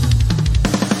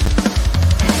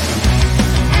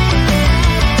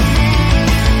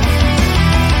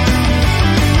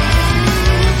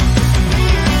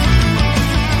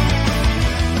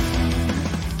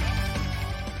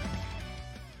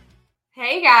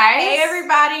guys. Hey,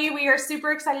 everybody. We are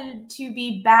super excited to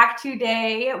be back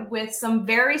today with some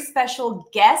very special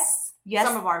guests. Yes.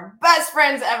 Some of our best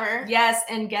friends ever. Yes,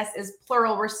 and guest is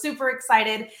plural. We're super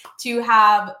excited to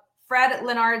have Fred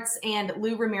Lennartz and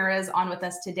Lou Ramirez on with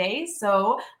us today.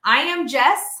 So I am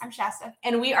Jess. I'm Shasta.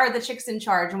 And we are the chicks in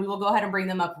charge, and we will go ahead and bring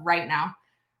them up right now.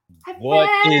 What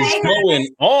is going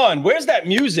on? Where's that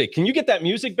music? Can you get that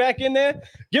music back in there?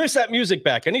 Give us that music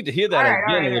back. I need to hear that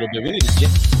again a little bit. We need to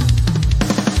get...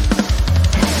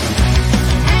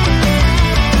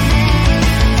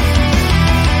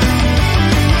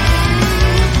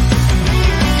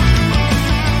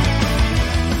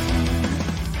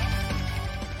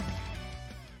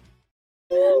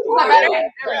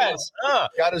 Yes.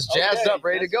 Got us jazzed up,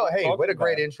 ready to go. Hey, what a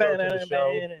great intro to the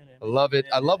show. I love it.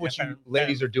 I love what you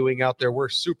ladies are doing out there. We're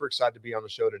super excited to be on the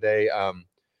show today.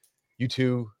 You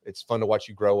two, it's fun to watch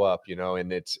you grow up, you know,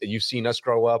 and you've seen us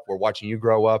grow up. We're watching you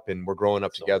grow up, and we're growing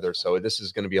up together. So this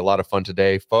is going to be a lot of fun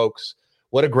today, folks.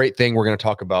 What a great thing. We're going to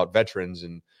talk about veterans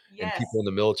and people in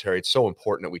the military. It's so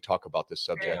important that we talk about this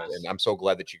subject, and I'm so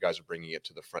glad that you guys are bringing it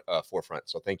to the forefront.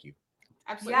 So thank you.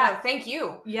 Absolutely. Yeah. No, thank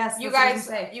you. Yes. You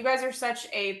guys are such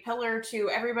a pillar to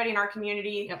everybody in our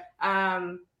community. Yep.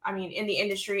 I mean, in the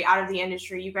industry, out of the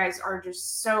industry, you guys are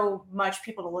just so much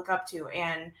people to look up to.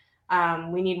 And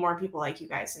we need more people like you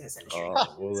guys in this industry.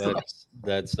 Well,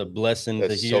 that's a blessing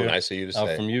to hear. So nice of you to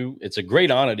say. From you. It's a great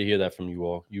honor to hear that from you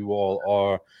all. You all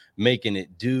are making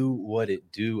it do what it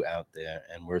do out there.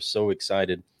 And we're so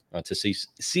excited to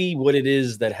see what it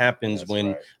is that happens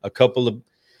when a couple of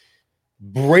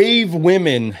brave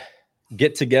women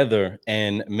get together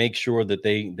and make sure that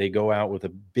they go out with a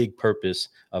big purpose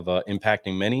of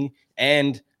impacting many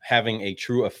and having a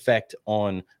true effect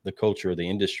on the culture of the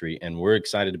industry. And we're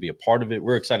excited to be a part of it.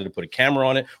 We're excited to put a camera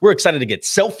on it. We're excited to get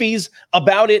selfies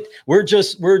about it. We're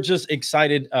just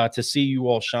excited to see you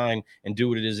all shine and do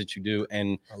what it is that you do.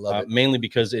 And I love it. Mainly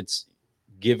because it's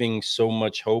giving so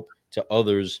much hope to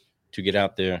others to get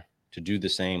out there, to do the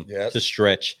same, to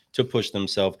stretch, to push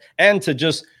themselves, and to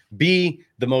just be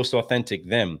the most authentic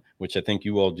them, which I think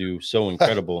you all do so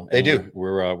incredible. They do.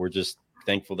 We're just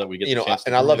thankful that we get, you know,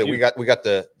 and I love it. We got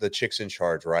the chicks in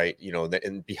charge, right? You know,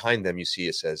 and behind them you see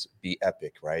it says "Be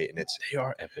Epic," right? And they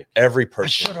are epic. Every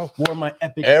person. I should have worn my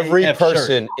epic. Every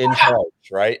person in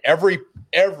charge, right?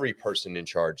 Every person in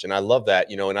charge, and I love that.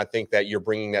 You know, and I think that you're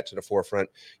bringing that to the forefront.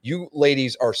 You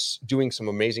ladies are doing some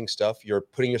amazing stuff. You're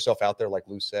putting yourself out there, like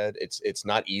Lou said. It's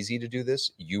not easy to do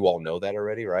this. You all know that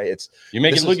already, right? You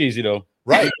make it look easy though.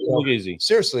 Right. Look easy.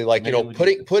 Seriously, like, you know,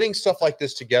 putting stuff like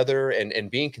this together and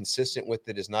being consistent with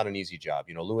it is not an easy job.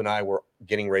 You know, Lou and I were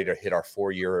getting ready to hit our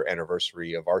 4-year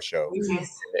anniversary of our show.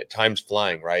 Yes. Time's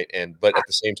flying, right? But at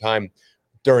the same time,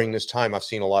 during this time, I've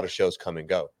seen a lot of shows come and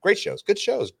go. Great shows, good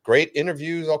shows, great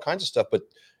interviews, all kinds of stuff. But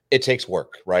it takes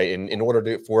work, right? And in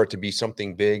order for it to be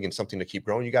something big and something to keep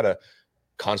growing, you got to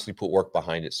constantly put work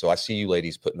behind it. So I see you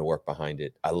ladies putting the work behind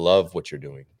it. I love what you're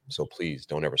doing. So please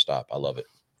don't ever stop. I love it.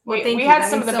 Well, we had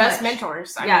some of the best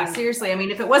mentors. I mean, seriously. I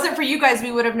mean, if it wasn't for you guys,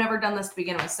 we would have never done this to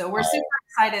begin with. So we're super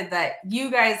excited that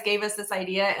you guys gave us this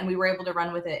idea and we were able to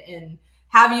run with it and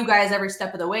have you guys every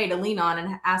step of the way to lean on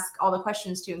and ask all the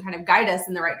questions to and kind of guide us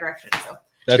in the right direction. So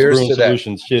that's Brewing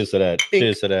Solutions. Cheers to that.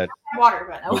 Cheers to that. Water,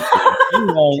 but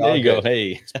no. There you go.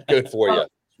 Hey, it's good for you.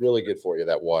 It's really good for you,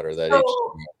 that water.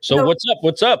 So what's up?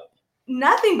 What's up?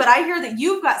 Nothing, but I hear that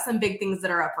you've got some big things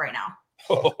that are up right now.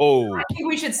 Oh, I think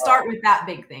we should start with that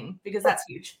big thing because that's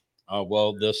huge.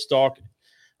 Well, the stalk.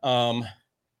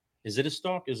 Is it a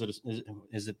stalk? Is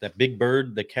it that big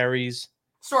bird that carries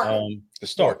stork? The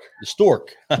stork. The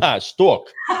stork. Stork.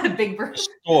 The big bird.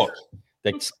 Stork.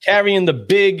 That's carrying the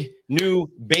big new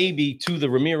baby to the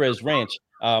Ramirez Ranch.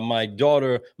 My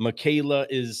daughter Michaela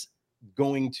is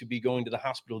going to be going to the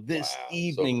hospital this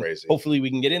evening. So hopefully we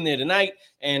can get in there tonight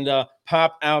and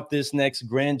pop out this next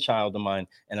grandchild of mine.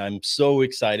 And I'm so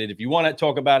excited. If you want to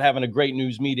talk about having a great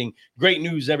news meeting, great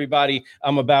news, everybody.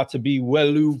 I'm about to be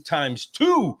Welu times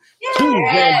 2. Yay! 2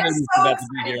 grandbabies So about to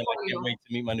be here. And I can't wait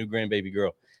to meet my new grandbaby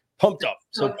girl. Pumped up.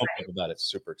 So pumped up about it.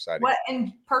 Super excited. What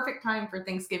in perfect time for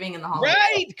Thanksgiving and the holidays.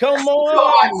 Right. Come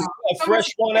on. A fresh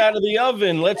one out of the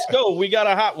oven. Let's go. We got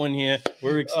a hot one here.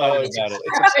 We're excited about it.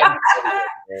 It's exciting.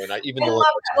 I love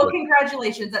that. Well,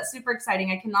 congratulations. That's super exciting.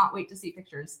 I cannot wait to see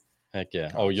pictures. Heck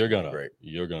yeah. Oh, you're gonna. Great.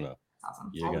 You're gonna. Awesome.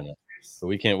 You're gonna. So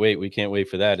we can't wait. We can't wait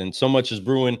for that. And so much is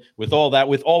brewing with all that,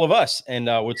 with all of us. And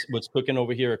what's cooking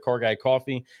over here at Car Guy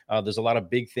Coffee. There's a lot of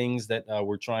big things that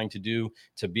we're trying to do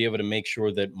to be able to make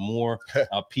sure that more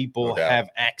people have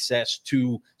access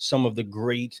to some of the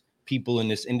great people in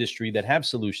this industry that have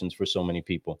solutions for so many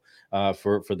people.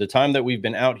 For the time that we've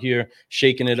been out here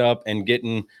shaking it up and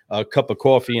getting a cup of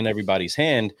coffee in everybody's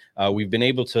hand, we've been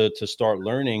able to start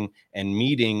learning and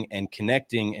meeting and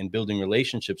connecting and building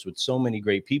relationships with so many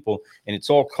great people. And it's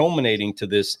all culminating to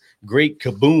this great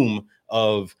kaboom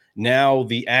of now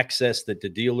the access that the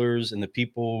dealers and the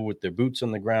people with their boots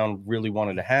on the ground really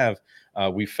wanted to have.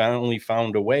 We finally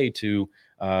found a way to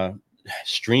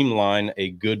streamline a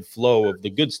good flow of the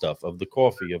good stuff, of the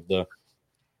coffee,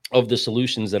 of the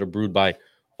solutions that are brewed by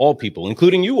all people,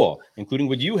 including you all, including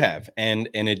what you have. And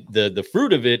the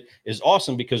fruit of it is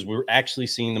awesome because we're actually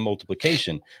seeing the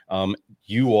multiplication.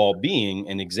 You all being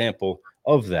an example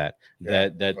of that,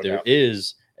 that there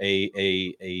is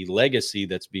a legacy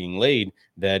that's being laid,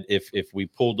 that if we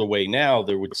pulled away now,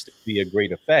 there would still be a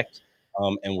great effect.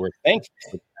 And we're thankful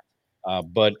for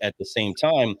that. But at the same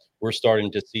time, we're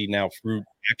starting to see now fruit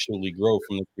actually grow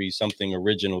from the tree, something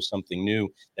original, something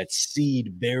new, that's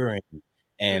seed bearing,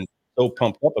 and so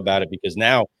pumped up about it because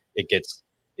now it gets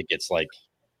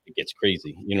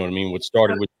crazy. You know what I mean? What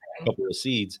started with a couple of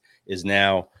seeds is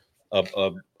now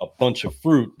a bunch of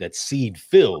fruit that's seed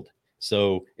filled.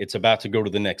 So it's about to go to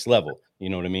the next level. You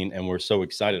know what I mean? And we're so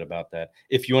excited about that.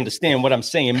 If you understand what I'm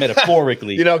saying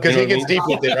metaphorically, you know, because he gets deep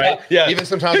with it, right? Yeah. Even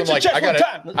sometimes I'm like, I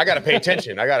gotta pay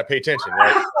attention. I gotta pay attention,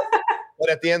 right? But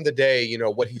at the end of the day, you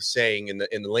know, what he's saying in the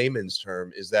layman's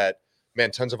term is that, man,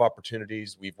 tons of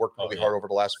opportunities. We've worked really hard over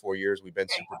the last 4 years. We've been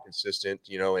super consistent,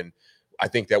 you know, and I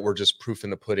think that we're just proof in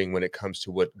the pudding when it comes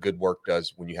to what good work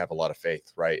does when you have a lot of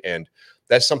faith, right? And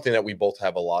that's something that we both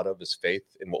have a lot of, is faith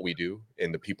in what we do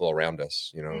and the people around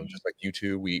us, you know, just like you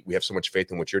two, we have so much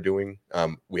faith in what you're doing.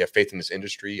 We have faith in this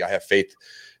industry. I have faith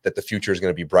that the future is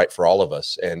going to be bright for all of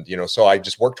us. And, you know, so I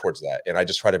just work towards that. And I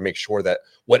just try to make sure that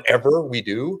whatever we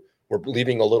do, we're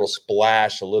leaving a little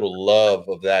splash, a little love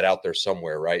of that out there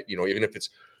somewhere, right? You know, even if it's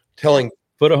telling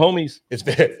for the homies,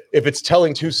 if it's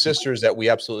telling two sisters that we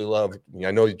absolutely love.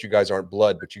 I know that you guys aren't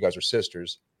blood, but you guys are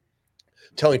sisters.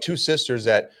 Telling two sisters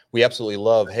that we absolutely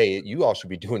love, hey, you all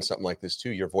should be doing something like this too.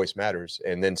 Your voice matters.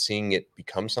 And then seeing it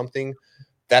become something,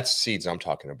 that's seeds I'm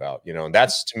talking about, you know, and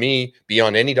that's, to me,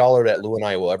 beyond any dollar that Lou and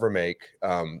I will ever make.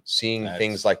 Seeing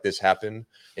things like this happen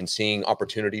and seeing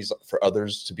opportunities for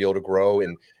others to be able to grow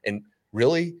and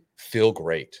really feel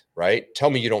great, right?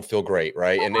 Tell me you don't feel great,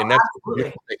 right? And that's the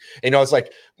beautiful thing. You know, it's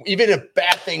like, even if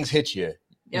bad things hit you,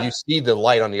 you see the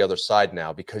light on the other side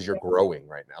now because you're growing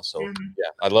right now. So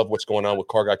yeah, I love what's going on with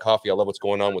Car Guy Coffee. I love what's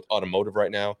going on with Automotive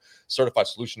right now. Certified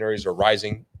Solutionaries are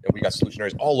rising, and we got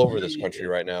Solutionaries all over this country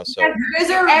right now. So you guys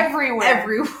are everywhere.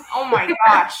 Oh my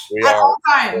gosh. We are all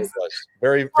times.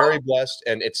 Very, very blessed,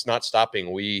 and it's not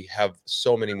stopping. We have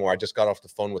so many more. I just got off the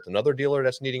phone with another dealer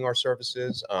that's needing our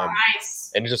services.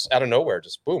 Nice. And just out of nowhere,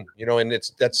 just boom, you know, and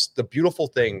that's the beautiful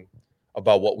thing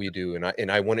about what we do.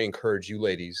 And I want to encourage you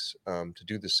ladies to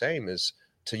do the same.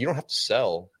 You don't have to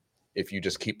sell if you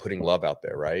just keep putting love out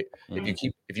there, right?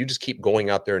 If you just keep going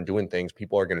out there and doing things,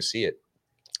 people are going to see it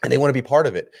and they want to be part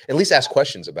of it. At least ask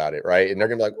questions about it, right? And they're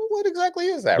going to be like, well, what exactly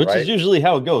is that? Which is usually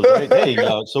how it goes, right? Hey,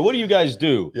 so what do you guys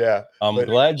do? Yeah. I'm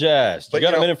glad you asked. You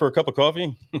got a minute for a cup of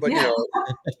coffee? But you know,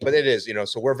 but it is, you know,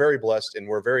 so we're very blessed and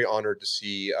we're very honored to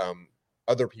see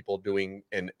other people doing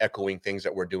and echoing things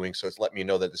that we're doing. So it's let me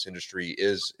know that this industry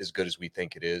is as good as we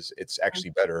think it is. It's actually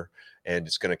better, and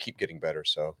it's going to keep getting better.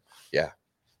 So yeah.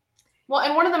 Well,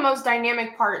 and one of the most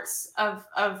dynamic parts of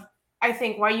I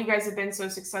think why you guys have been so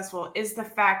successful is the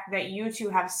fact that you two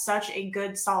have such a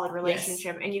good, solid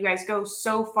relationship, and you guys go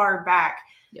so far back.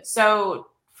 So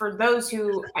for those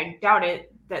who, I doubt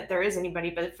it that there is anybody,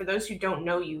 but for those who don't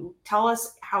know you, tell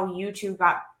us how you two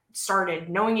got started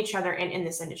knowing each other and in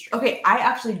this industry. Okay, I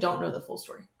actually don't know the full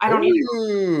story. I don't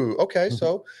either. Okay,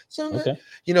 so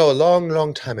you know, a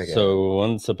long time ago. So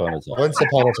once upon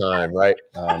a time, right?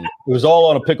 It was all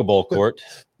on a pickleball court.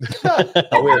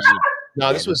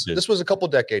 No, this was a couple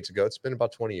decades ago. It's been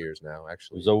about 20 years now,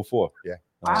 actually. It was 04. Yeah.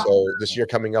 Wow. So this year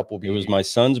coming up will be. It was my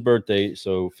son's birthday,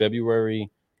 so February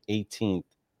 18th,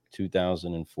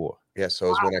 2004. Yeah, so it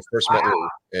was when I first met Lou,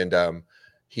 and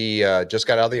he just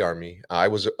got out of the Army. I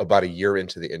was about a year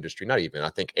into the industry, not even. I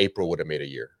think April would have made a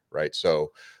year, right?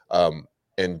 So,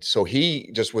 and so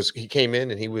he came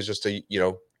in and he was just a,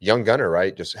 young gunner,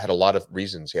 right? Just had a lot of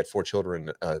reasons. He had 4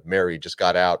 children, married, just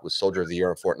got out, was Soldier of the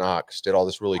Year in Fort Knox, did all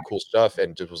this really cool stuff,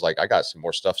 and just was like, I got some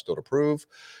more stuff still to prove,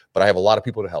 but I have a lot of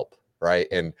people to help, right?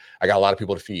 And I got a lot of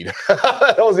people to feed.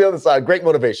 That was the other side. Great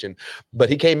motivation. But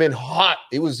he came in hot.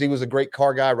 He was a great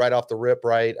car guy right off the rip,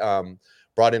 right?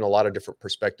 Brought brought in a lot of different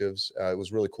perspectives. It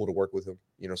was really cool to work with him.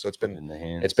 You know, so it's been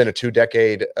a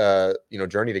 2-decade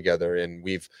journey together, and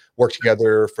we've worked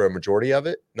together for a majority of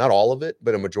it, not all of it,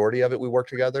 but a majority of it. We worked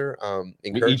together.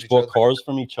 We each bought cars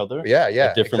from each other. Yeah,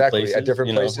 at different places. At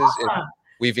different places. And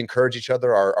we've encouraged each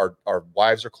other. Our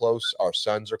wives are close. Our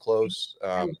sons are close.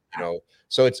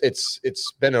 So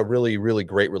it's been a really, really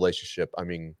great relationship. I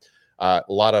mean, a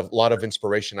lot of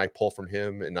inspiration I pull from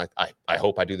him, and I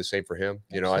hope I do the same for him.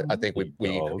 You know, I think we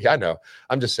I know.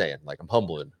 I'm just saying, like, I'm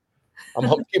humbling.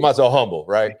 Keep myself humble,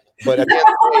 right? But at the end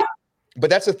of the day, but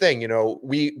that's the thing, you know,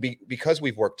 because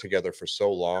we've worked together for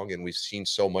so long and we've seen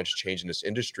so much change in this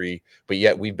industry, but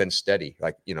yet we've been steady.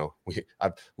 Like, you know,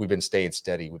 we've been staying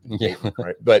steady. We've been dating,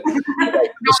 right? But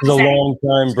this is a long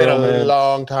time, a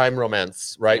long time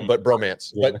romance, right? But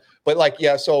bromance. Yeah. But like,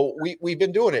 yeah. So we've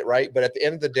been doing it, right? But at the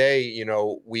end of the day, you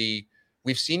know, we've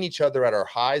seen each other at our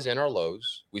highs and our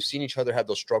lows. We've seen each other have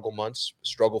those struggle months,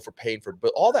 struggle for pain, for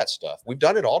all that stuff. We've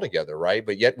done it all together, right?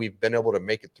 But yet we've been able to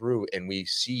make it through, and we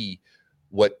see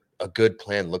what a good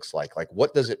plan looks like. Like,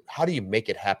 how do you make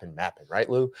it happen mapping, right,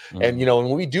 Lou? Mm-hmm. And, you know,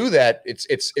 when we do that,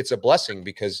 it's a blessing,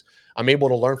 because I'm able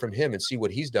to learn from him and see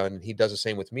what he's done. And he does the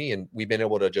same with me. And we've been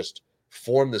able to just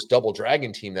form this double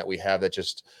dragon team that we have that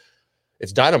just,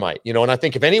 it's dynamite, you know. And I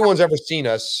think if anyone's ever seen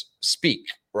us speak,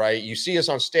 right, you see us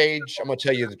on stage, I'm going to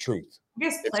tell you the truth. You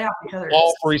guys play off each other.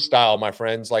 All freestyle, my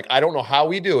friends. Like, I don't know how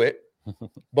we do it,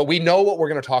 but we know what we're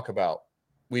going to talk about.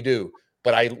 We do.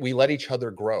 But we let each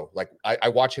other grow. Like, I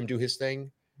watch him do his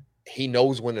thing. He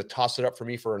knows when to toss it up for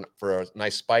me for a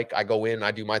nice spike. I go in,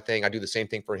 I do my thing. I do the same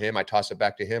thing for him. I toss it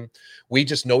back to him. We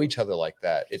just know each other like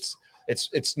that. It's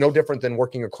no different than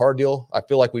working a car deal. I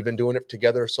feel like we've been doing it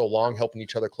together so long, helping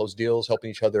each other close deals,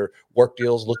 helping each other work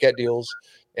deals, look at deals.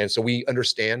 And so we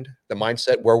understand the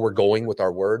mindset, where we're going with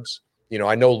our words. You know,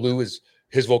 I know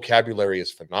his vocabulary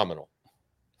is phenomenal,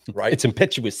 right? It's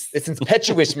impetuous. It's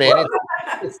impetuous, man.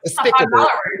 It's despicable.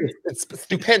 It's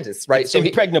stupendous, right? It's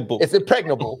impregnable. It's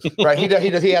impregnable, right?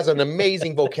 He has an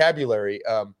amazing vocabulary.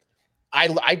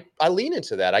 I lean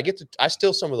into that. I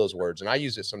steal some of those words and I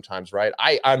use it sometimes, right?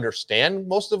 I understand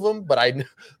most of them, but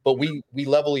we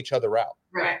level each other out.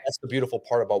 Right. That's the beautiful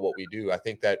part about what we do. I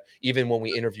think that even when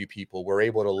we interview people, we're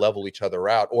able to level each other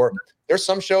out. Or there's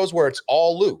some shows where it's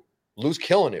all Lou. Lou's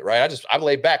killing it, right? I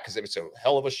lay back because it's a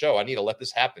hell of a show. I need to let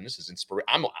this happen. This is inspiring.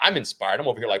 I'm inspired. I'm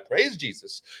over here like, praise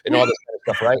Jesus and all this kind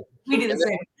of stuff, right? We do the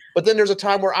same. But then there's a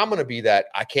time where I'm going to be that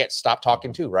I can't stop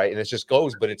talking too, right? And it just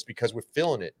goes, but it's because we're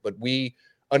feeling it. But we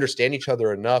understand each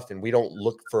other enough, and we don't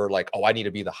look for like, oh, I need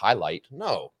to be the highlight.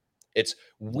 No, it's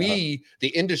the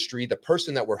industry, the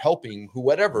person that we're helping,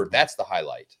 whatever, that's the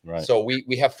highlight. Right. So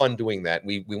we have fun doing that.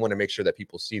 We want to make sure that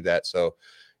people see that. So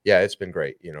yeah, it's been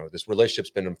great. You know, this relationship's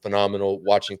been phenomenal,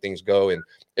 watching things go. And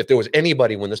if there was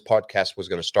anybody when this podcast was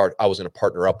going to start, I was going to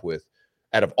partner up with,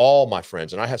 out of all my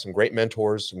friends, and I have some great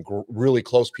mentors, some really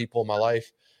close people in my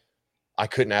life, I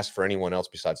couldn't ask for anyone else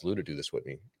besides Lou to do this with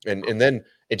me. And then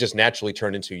it just naturally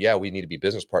turned into, yeah, we need to be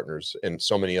business partners in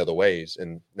so many other ways.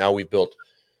 And now we've built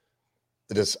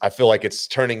this, I feel like it's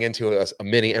turning into a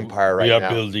mini empire right now. We are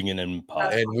building an empire.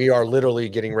 And we are literally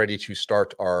getting ready to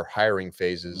start our hiring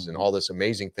phases and all this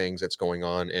amazing things that's going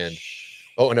on. And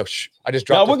oh no, I just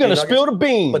dropped. Now we're going to spill the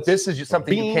beans. But this is just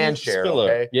something you can share,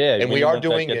 okay? Yeah, and we are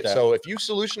doing it. So if you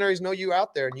solutionaries know you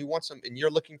out there and you want some, and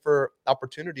you're looking for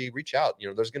opportunity, reach out. You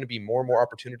know, there's going to be more and more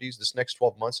opportunities. This next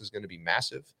 12 months is going to be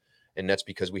massive, and that's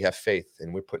because we have faith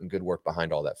and we're putting good work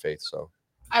behind all that faith. So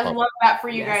I love that for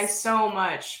you guys so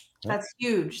much. That's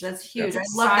huge. That's huge. I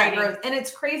love that growth. And it's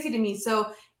crazy to me.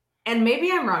 So, and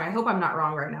maybe I'm wrong. I hope I'm not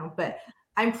wrong right now, but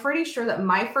I'm pretty sure that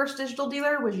my first digital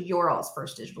dealer was your all's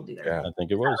first digital dealer. Yeah, I think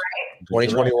it was. Right?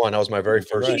 2021. That was my very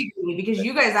first. Because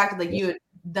you guys acted like you had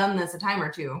done this a time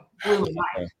or two. Blew my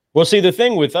mind. Well, see, the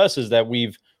thing with us is that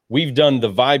we've done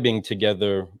the vibing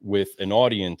together with an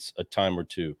audience a time or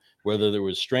two, whether there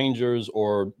was strangers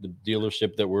or the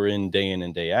dealership that we're in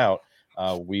and day out.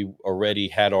 We already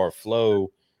had our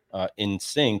flow in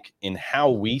sync in how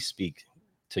we speak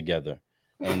together.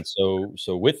 And so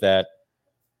with that,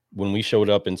 when we showed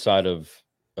up inside of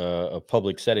a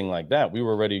public setting like that, we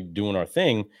were already doing our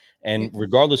thing. And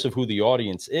regardless of who the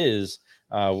audience is,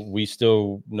 we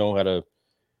still know how to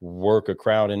work a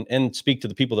crowd and speak to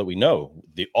the people that we know.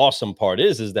 The awesome part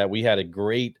is that we had a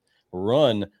great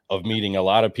run of meeting a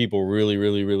lot of people really,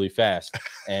 really, really fast.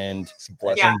 And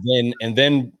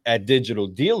then at Digital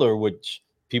Dealer, which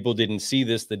people didn't see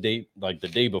this the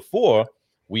day before,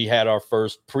 we had our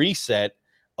first preset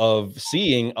of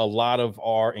seeing a lot of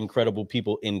our incredible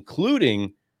people,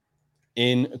 including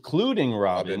including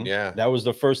Robin. Yeah. That was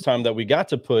the first time that we got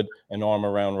to put an arm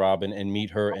around Robin and meet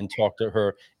her and talk to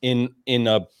her in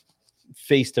a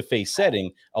face-to-face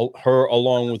setting, her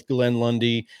along with Glenn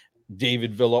Lundy,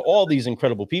 David Villa, all these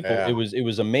incredible people. Yeah. It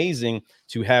was amazing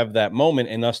to have that moment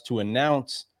and us to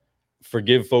announce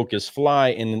Forgive, Focus, Fly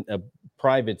in a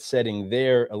private setting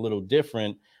there, a little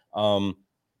different, and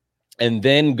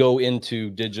then go into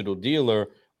Digital Dealer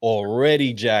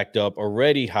already jacked up,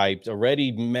 already hyped,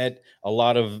 already met a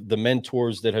lot of the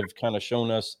mentors that have kind of shown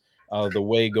us the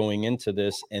way going into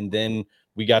this. And then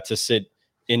we got to sit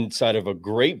inside of a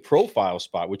great profile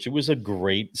spot, which it was a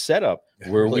great setup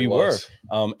where really we were,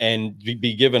 and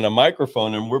be given a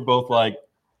microphone, and we're both like,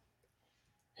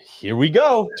 here we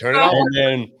go. Turn it on.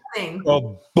 And then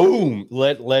boom,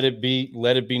 let it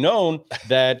be known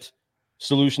that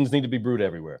solutions need to be brewed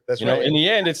everywhere. That's right. Know, in the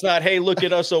end, it's not, hey, look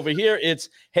at us over here. It's,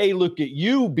 hey, look at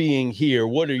you being here.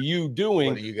 What are you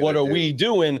doing? What are we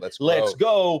doing? Let's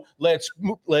go.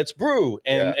 Let's brew.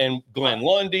 And Glenn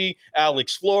Lundy,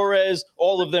 Alex Flores,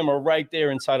 all of them are right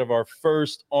there inside of our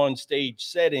first on stage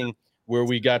setting where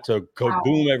we got to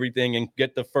boom everything and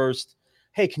get the first,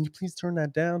 hey, can you please turn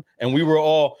that down? And we were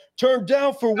all turned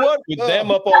down for what? With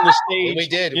them up on the stage. We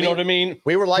did. You know what I mean?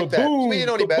 We were like that. We didn't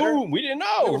know any better. We didn't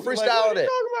know. We were freestyling it.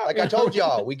 Like I told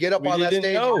y'all, we get up on that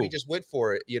stage and we just went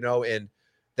for it, and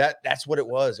that's what it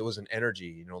was. It was an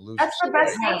energy, That's the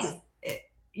best thing.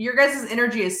 Your guys'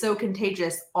 energy is so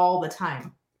contagious all the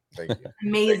time. Thank you.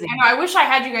 Amazing. I wish I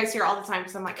had you guys here all the time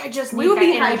because I'm like, I just we would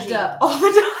be hyped up all the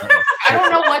time. I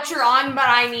don't know what you're on, but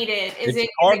I need it. Is it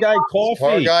Car Guy Coffee?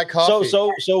 Car Guy Coffee.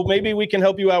 So maybe we can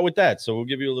help you out with that. So we'll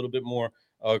give you a little bit more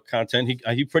content.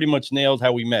 He pretty much nailed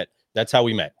how we met. That's how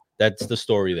we met. That's the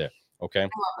story there. Okay.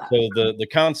 So the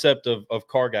concept of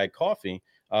Car Guy Coffee.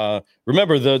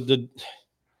 Remember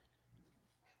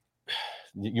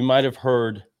you might have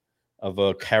heard of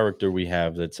a character we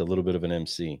have that's a little bit of an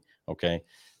MC. Okay.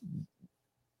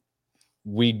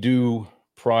 We do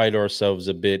pride ourselves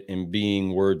a bit in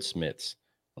being wordsmiths.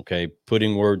 Okay.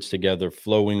 Putting words together,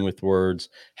 flowing with words,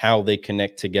 how they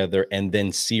connect together, and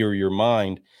then sear your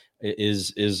mind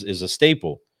is a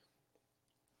staple.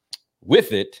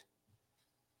 With it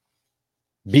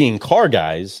being car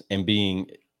guys and being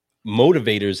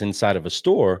motivators inside of a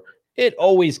store, it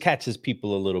always catches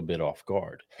people a little bit off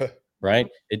guard, right?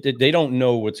 They don't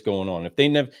know what's going on.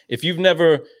 If you've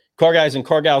never, car guys and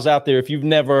car gals out there, if you've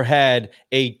never had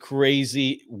a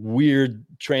crazy, weird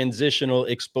transitional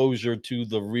exposure to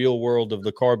the real world of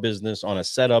the car business on a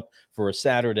setup for a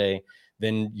Saturday,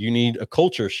 then you need a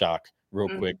culture shock real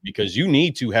quick, because you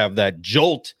need to have that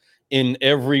jolt in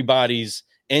everybody's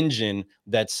engine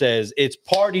that says it's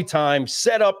party time,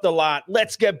 set up the lot,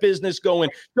 let's get business going,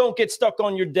 don't get stuck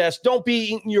on your desk, don't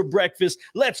be eating your breakfast,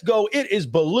 let's go. It is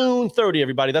Balloon 30,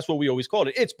 everybody. That's what we always called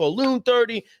it. It's Balloon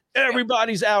 30.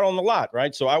 Everybody's out on the lot,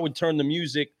 right? So I would turn the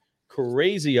music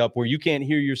crazy up where you can't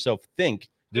hear yourself think.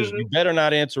 You better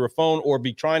not answer a phone or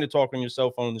be trying to talk on your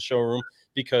cell phone in the showroom,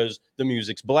 because the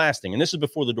music's blasting. And this is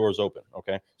before the doors open,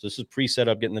 okay? So this is pre-set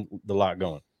up, getting the lot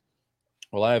going.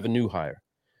 Well, I have a new hire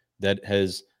that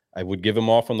I would give him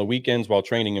off on the weekends while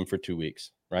training him for 2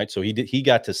 weeks, right? So he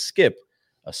got to skip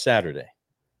a Saturday,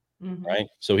 right?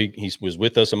 So he was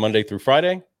with us a Monday through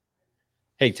Friday.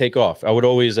 Hey, take off. I would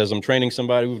always, as I'm training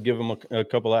somebody, we would give them a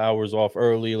couple of hours off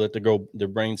early, let their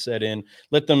brain set in,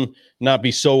 let them not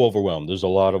be so overwhelmed. There's a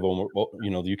lot of them,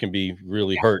 you can be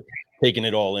really hurt taking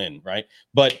it all in, right?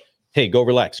 But hey, go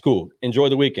relax. Cool. Enjoy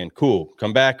the weekend. Cool.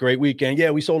 Come back. Great weekend. Yeah,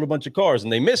 we sold a bunch of cars,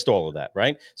 and they missed all of that,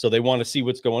 right? So they want to see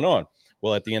what's going on.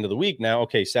 Well, at the end of the week now,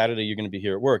 okay, Saturday, you're going to be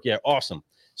here at work. Yeah, awesome.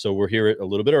 So we're here a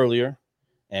little bit earlier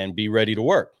and be ready to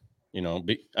work.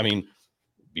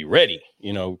 Be ready.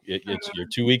 It's your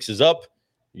 2 weeks is up.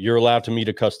 You're allowed to meet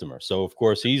a customer. So, of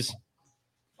course, he's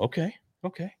okay,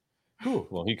 cool.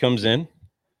 Well, he comes in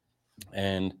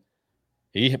and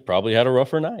he probably had a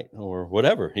rougher night or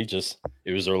whatever. It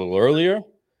was a little earlier.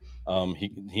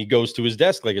 He goes to his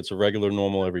desk like it's a regular,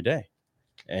 normal every day.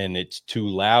 And it's too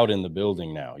loud in the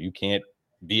building now. You can't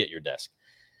be at your desk.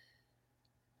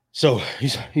 So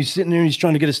he's sitting there and he's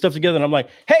trying to get his stuff together. And I'm like,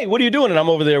 hey, what are you doing? And I'm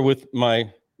over there with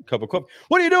my cup of coffee.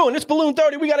 What are you doing? It's Balloon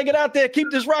 30. We got to get out there. Keep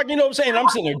this rocking. You know what I'm saying? I'm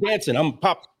sitting there dancing. I'm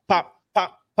pop, pop,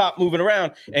 pop, pop, moving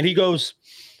around. And he goes,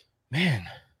 man,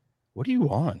 what are you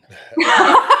on?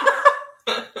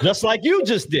 Just like you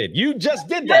just did. You just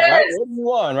did that, right? What are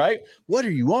you on, right? What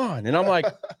are you on? And I'm like,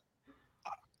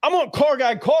 I'm on Car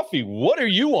Guy Coffee. What are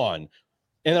you on?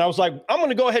 And then I was like, I'm going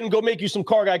to go ahead and go make you some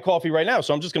Car Guy Coffee right now.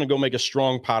 So I'm just going to go make a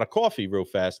strong pot of coffee real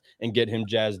fast and get him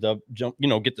jazzed up,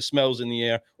 get the smells in the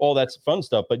air, all that fun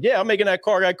stuff. But yeah, I'm making that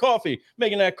Car Guy Coffee,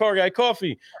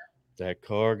 that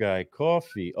car guy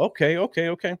coffee.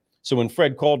 Okay. So when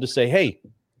Fred called to say, hey,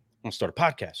 I'm gonna start a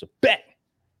podcast, so bet.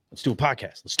 Let's do a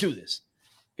podcast. Let's do this.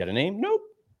 Got a name? Nope.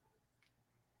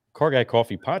 Car Guy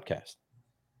Coffee Podcast.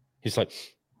 He's like,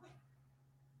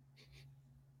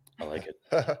 I like it.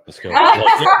 Let's go. You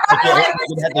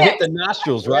had to hit the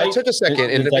nostrils, right? It took a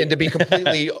second. And to be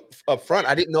completely upfront, upfront,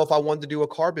 I didn't know if I wanted to do a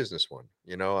car business one.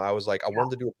 You know, I was like, I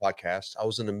wanted to do a podcast. I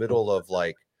was in the middle of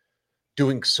like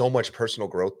doing so much personal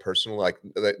growth, like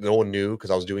that no one knew,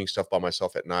 because I was doing stuff by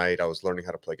myself at night. I was learning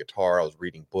how to play guitar. I was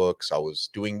reading books. I was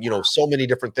doing, so many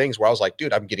different things where I was like,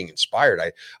 dude, I'm getting inspired.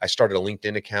 I started a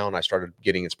LinkedIn account. I started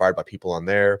getting inspired by people on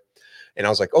there. And I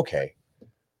was like, okay,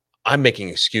 I'm making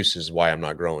excuses why I'm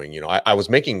not growing. I was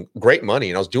making great money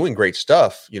and I was doing great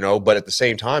stuff, but at the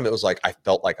same time, it was like, I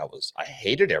felt like I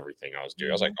hated everything I was doing.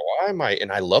 I was like, why am I?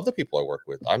 And I love the people I work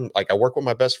with. I'm like, I work with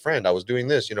my best friend. I was doing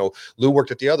this, Lou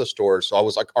worked at the other store. So I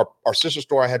was like, our sister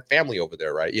store, I had family over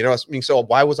there. Right. So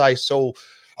why was I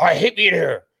I hate being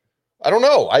here. I don't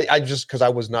know. I just, cause I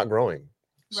was not growing.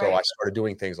 So I started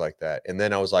doing things like that. And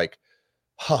then I was like,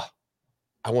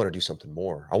 I want to do something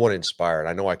more. I want to inspire. And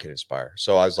I know I can inspire.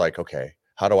 So I was like, okay,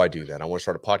 how do I do that? I want to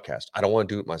start a podcast. I don't want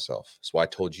to do it myself. So I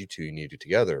told you two, you need to do it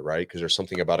together, right? Because there's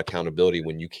something about accountability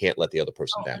when you can't let the other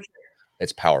person down.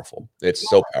 It's powerful. It's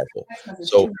so powerful.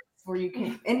 So before you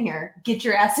came in here, get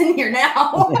your ass in here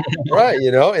now. Right.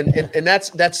 And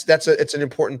it's an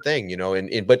important thing,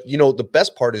 but the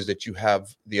best part is that you have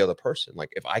the other person. Like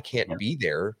if I can't be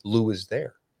there, Lou is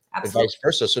there. Absolutely. And vice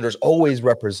versa. So there's always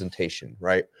representation,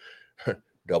 right?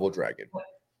 Double dragon,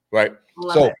 right?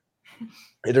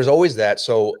 There's always that.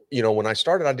 So, when I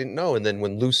started, I didn't know. And then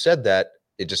when Lou said that,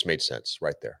 it just made sense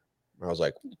right there. I was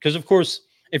like, because of course,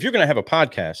 if you're going to have a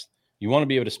podcast, you want to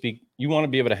be able to speak, you want to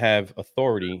be able to have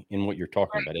authority in what you're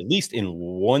talking about, at least in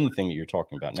one thing that you're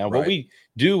talking about. Now, what we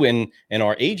do in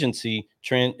our agency,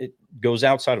 it goes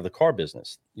outside of the car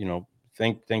business,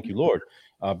 thank you, Lord,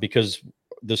 because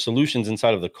the solutions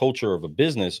inside of the culture of a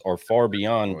business are far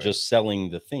beyond just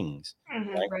selling the things.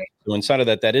 Right? So inside of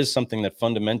that is something that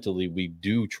fundamentally we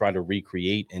do try to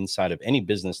recreate inside of any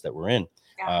business that we're in,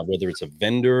 whether it's a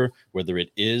vendor, whether it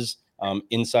is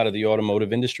inside of the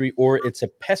automotive industry, or it's a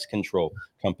pest control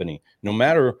company,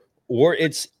 or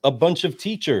it's a bunch of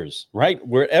teachers, right?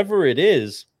 Wherever it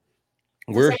is,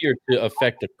 we're here to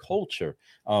affect a culture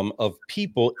of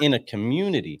people in a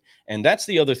community. And that's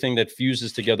the other thing that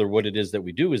fuses together what it is that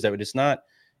we do, is that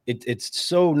it's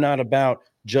so not about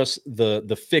just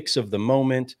the fix of the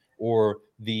moment or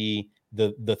the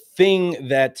thing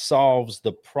that solves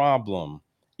the problem.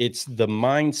 It's the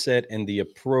mindset and the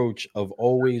approach of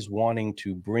always wanting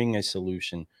to bring a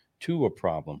solution to a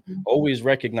problem, always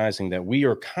recognizing that we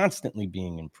are constantly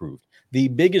being improved. The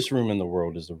biggest room in the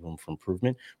world is the room for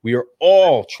improvement. We are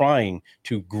all trying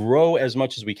to grow as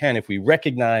much as we can if we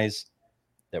recognize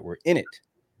that we're in it.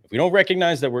 If we don't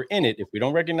recognize that we're in it, if we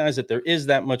don't recognize that there is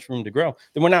that much room to grow,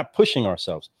 then we're not pushing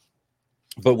ourselves.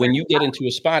 But when you get into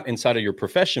a spot inside of your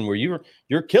profession where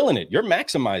you're killing it, you're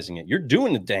maximizing it, you're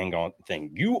doing the dang on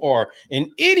thing, you are an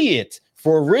idiot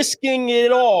for risking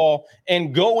it all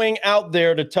and going out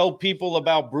there to tell people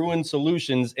about Brewing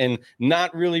Solutions and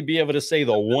not really be able to say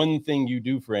the one thing you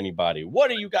do for anybody. What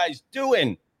are you guys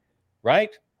doing?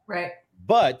 Right.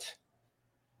 But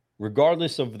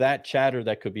regardless of that chatter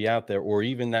that could be out there, or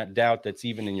even that doubt that's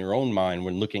even in your own mind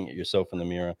when looking at yourself in the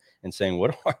mirror and saying,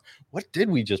 what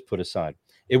did we just put aside?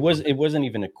 It wasn't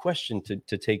even a question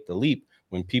to take the leap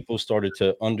when people started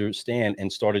to understand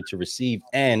and started to receive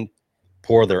and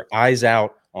pour their eyes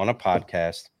out on a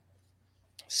podcast,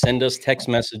 send us text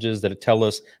messages that tell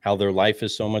us how their life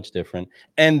is so much different.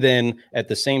 And then at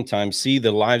the same time, see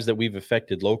the lives that we've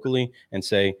affected locally and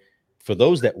say, for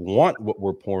those that want what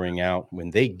we're pouring out, when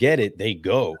they get it, they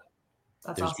go.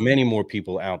 There's awesome. Many more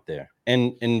people out there.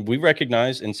 And we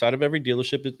recognize inside of every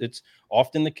dealership, it's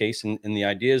often the case. And the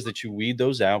idea is that you weed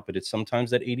those out, but it's sometimes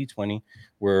that 80-20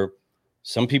 where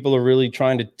some people are really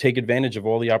trying to take advantage of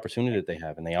all the opportunity that they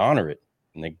have, and they honor it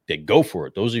and they go for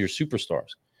it. Those are your superstars.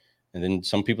 And then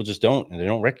some people just don't, and they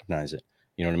don't recognize it.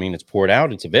 You know what I mean? It's poured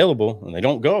out, it's available, and they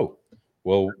don't go.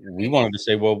 Well, we wanted to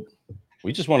say, well,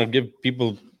 we just want to give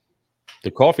people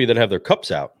the coffee that have their cups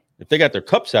out. If they got their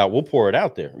cups out, we'll pour it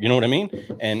out there. You know what I mean?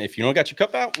 And if you don't got your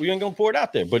cup out, we ain't gonna pour it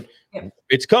out there. But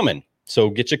it's coming. So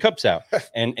get your cups out.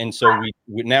 And so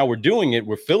we now we're doing it.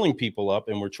 We're filling people up,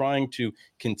 and we're trying to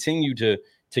continue to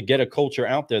get a culture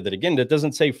out there that, again, that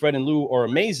doesn't say Fred and Lou are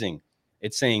amazing.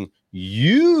 It's saying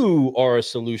you are a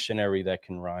solutionary that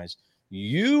can rise.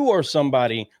 You are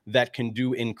somebody that can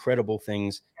do incredible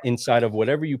things inside of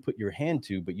whatever you put your hand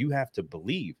to, but you have to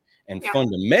believe and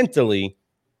fundamentally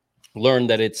learn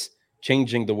that it's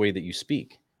changing the way that you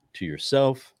speak to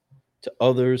yourself, to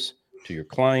others, to your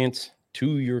clients,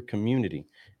 to your community.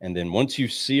 And then once you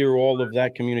sear all of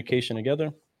that communication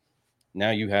together,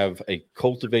 now you have a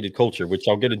cultivated culture, which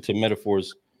I'll get into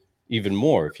metaphors even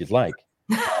more if you'd like.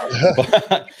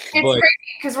 It's crazy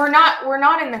because we're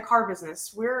not in the car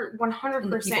business. We're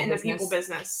 100% in the people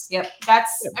business. Yep.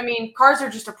 I mean, cars are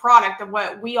just a product of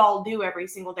what we all do every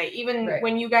single day. Even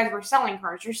when you guys were selling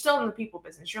cars, you're still in the people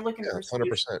business. You're looking for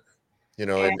 100%. You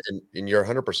know, and you're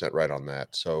 100% right on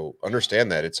that. So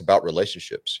understand that it's about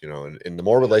relationships, you know, and the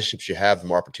more relationships you have, the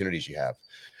more opportunities you have.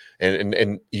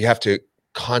 And you have to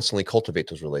constantly cultivate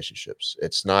those relationships.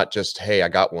 It's not just, hey, I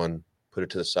got one, put it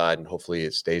to the side and hopefully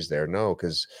it stays there. No,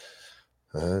 because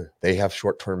they have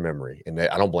short-term memory, and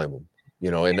I don't blame them. You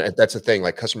know, and that's the thing.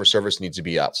 Like, customer service needs to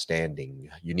be outstanding.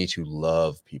 You need to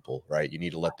love people, right? You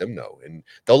need to let them know, and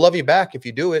they'll love you back if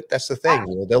you do it. That's the thing.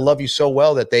 You know, they'll love you so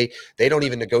well that they don't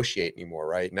even negotiate anymore,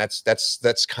 right? And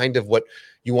that's kind of what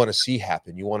you want to see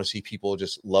happen. You want to see people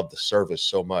just love the service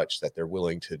so much that they're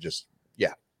willing to just,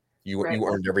 you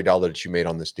earned every dollar that you made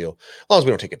on this deal. As long as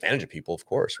we don't take advantage of people, of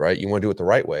course, right? You want to do it the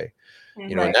right way,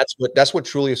 you know, and that's what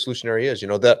truly a solutionary is. You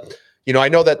know, I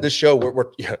know that this show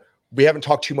we haven't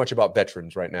talked too much about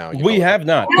veterans right now. We have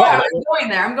not. No,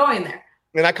 I'm going there.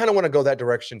 And I kind of want to go that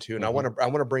direction too. And I want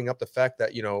to bring up the fact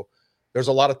that, you know, there's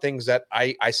a lot of things that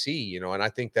I see, you know, and I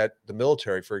think that the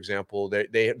military, for example,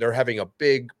 they're having a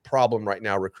big problem right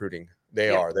now recruiting.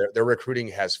 Their recruiting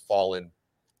has fallen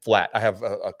flat. I have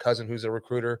a cousin who's a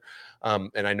recruiter,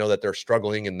 and I know that they're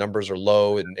struggling and numbers are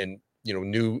low, and you know,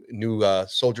 new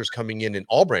soldiers coming in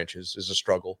all branches is a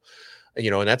struggle. You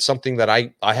know, and that's something that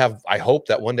I hope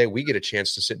that one day we get a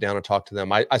chance to sit down and talk to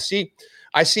them. I see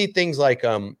things like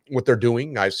what they're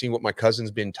doing. I've seen what my cousin's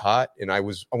been taught, and I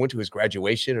went to his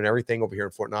graduation and everything over here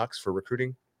in Fort Knox for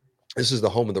recruiting. This is the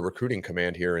home of the recruiting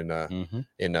command here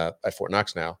at Fort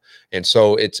Knox now, and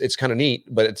so it's kind of neat.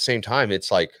 But at the same time,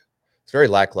 it's like it's very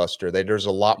lackluster. There's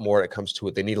a lot more that comes to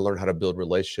it. They need to learn how to build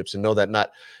relationships and know that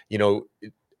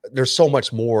there's so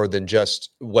much more than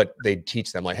just what they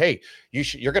teach them. Like, hey,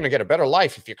 you're going to get a better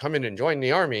life if you come in and join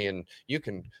the Army, and you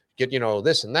can get, you know,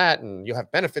 this and that, and you'll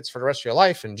have benefits for the rest of your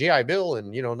life, and GI Bill.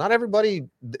 And, you know, not everybody,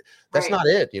 that's not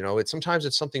it. You know, sometimes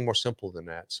it's something more simple than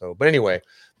that. So, but anyway,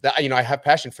 you know, I have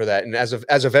passion for that. And as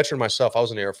a veteran myself, I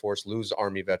was in the Air Force, lose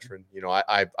Army veteran. You know,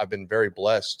 I've been very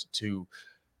blessed to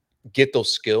get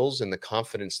those skills and the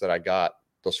confidence that I got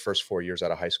those first 4 years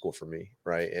out of high school for me.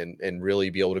 Right. And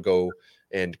really be able to go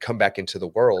and come back into the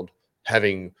world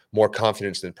having more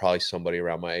confidence than probably somebody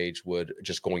around my age would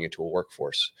just going into a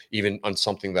workforce, even on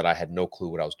something that I had no clue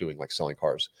what I was doing, like selling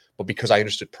cars. But because I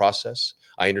understood process,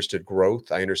 I understood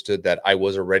growth, I understood that I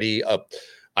was already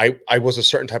I was a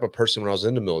certain type of person when I was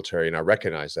in the military, and I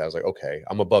recognized that. I was like, okay,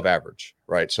 I'm above average,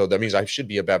 right? So that means I should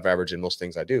be above average in most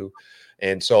things I do.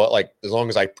 And so, like, as long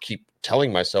as I keep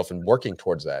telling myself and working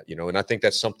towards that, you know, and I think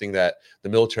that's something that the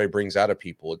military brings out of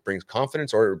people. It brings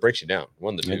confidence, or it breaks you down.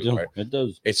 One of the two, right? It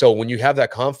does. And so when you have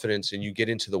that confidence and you get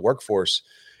into the workforce,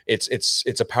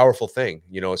 it's a powerful thing,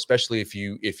 you know, especially if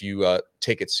you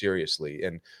take it seriously.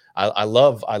 And I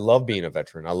love being a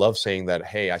veteran. I love saying that,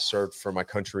 hey, I served for my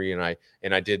country and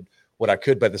I did what I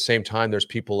could. But at the same time, there's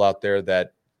people out there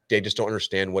that they just don't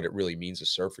understand what it really means to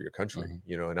serve for your country,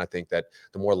 you know. And I think that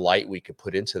the more light we could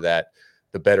put into that,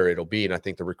 the better it'll be. And I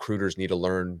think the recruiters need to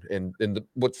learn,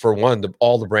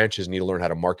 all the branches need to learn how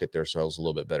to market themselves a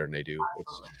little bit better than they do.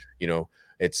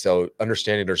 It's so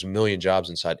understanding there's a million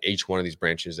jobs inside each one of these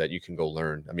branches that you can go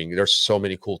learn. I mean, there's so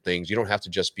many cool things. You don't have to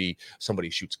just be somebody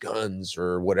who shoots guns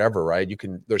or whatever, right?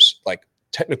 There's like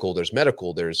technical, there's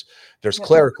medical, there's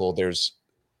clerical,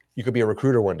 you could be a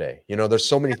recruiter one day. You know, there's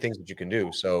so many things that you can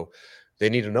do. So they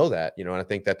need to know that, you know, and I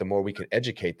think that the more we can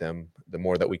educate them, the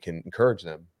more that we can encourage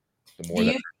them, the more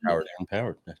they're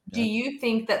empowered. Do you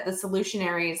think that the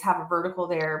Solutionaries have a vertical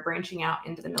there branching out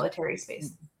into the military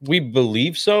space? We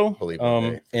believe so.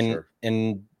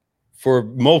 And for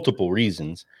multiple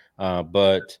reasons.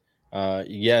 But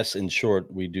yes, in short,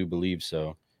 we do believe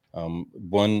so.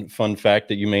 One fun fact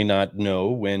that you may not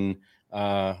know,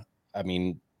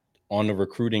 on a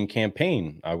recruiting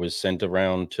campaign, I was sent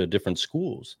around to different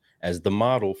schools as the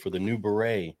model for the new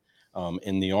beret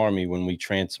in the Army when we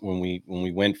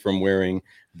went from wearing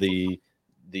the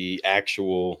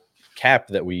actual cap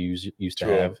that we used to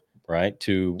have, right,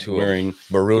 to wearing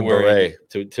maroon beret,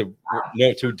 to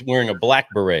wearing a black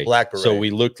beret. So we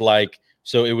looked like,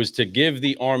 so it was to give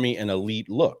the Army an elite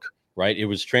look, right? It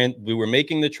was we were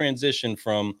making the transition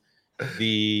from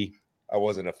the I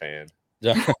wasn't a fan.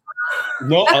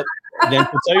 No, then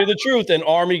to tell you the truth, and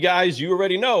Army guys, you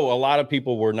already know a lot of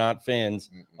people were not fans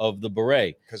of the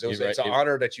beret because it's an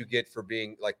honor that you get for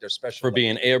being like their special, for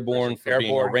being airborne, for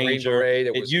being a Ranger. Beret,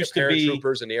 it used to be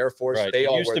paratroopers in the Air Force. Right. They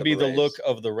all used to be the look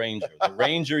of the Ranger. The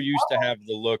Ranger used to have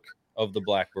the look of the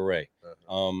black beret.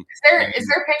 Is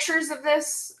there pictures of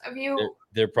this of you?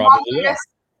 There probably are.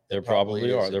 There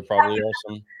probably are. There probably are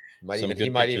some. He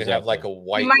might even have like a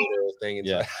white little thing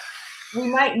inside. Yeah. We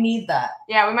might need that.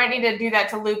 Yeah, we might need to do that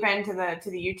to loop into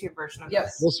the YouTube version of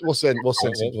this. We'll see. We'll see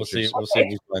if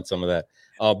we find some of that.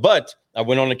 But I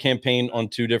went on a campaign on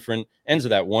two different ends of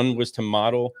that. One was to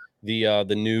model the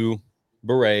new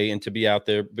beret and to be out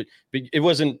there, but it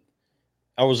wasn't.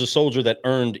 I was a soldier that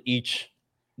earned each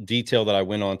detail that I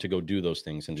went on to go do those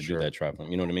things and to do that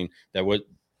traveling. You know what I mean? That was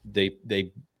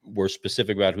they were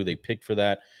specific about who they picked for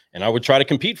that. And I would try to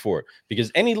compete for it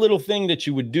because any little thing that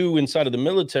you would do inside of the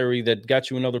military that got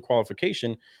you another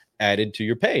qualification added to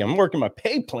your pay. I'm working my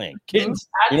pay plan, kids.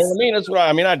 You know what I mean? That's what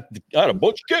I mean. I got a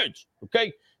bunch of kids.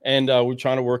 Okay. And we're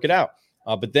trying to work it out.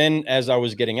 But then as I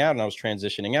was getting out and I was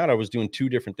transitioning out, I was doing two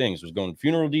different things. I was going to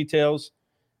funeral details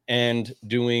and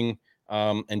doing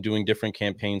different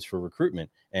campaigns for recruitment.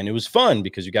 And it was fun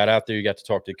because you got out there, you got to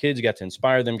talk to kids, you got to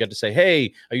inspire them, got to say,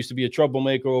 hey, I used to be a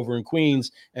troublemaker over in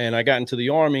Queens and I got into the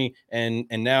Army and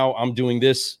now I'm doing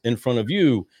this in front of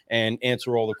you and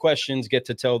answer all the questions, get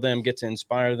to tell them, get to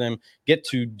inspire them, get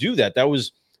to do that. That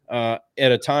was at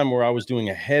a time where I was doing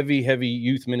a heavy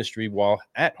youth ministry while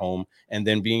at home. And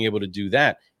then being able to do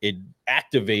that, it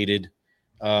activated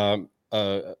kind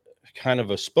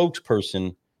of a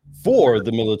spokesperson for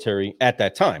the military at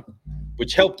that time,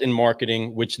 which helped in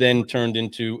marketing, which then turned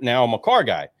into now I'm a car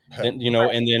guy, and,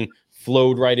 and then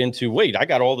flowed right into, wait, I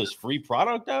got all this free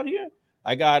product out here.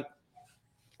 I got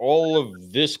all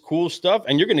of this cool stuff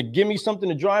and you're going to give me something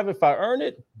to drive if I earn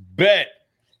it. Bet.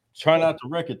 Try not to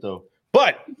wreck it though.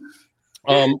 But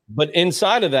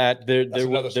inside of that,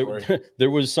 there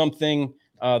was something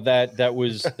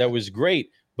that was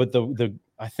great. But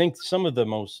I think some of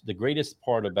the greatest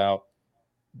part about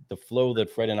the flow that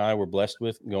Fred and I were blessed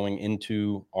with going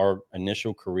into our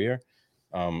initial career,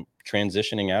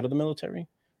 transitioning out of the military,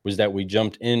 was that we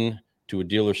jumped in to a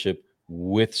dealership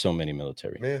with so many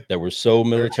military that were so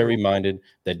military minded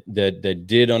that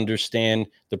did understand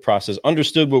the process,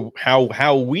 understood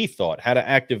how we thought, how to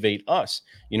activate us,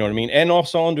 you know what I mean? And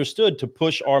also understood to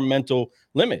push our mental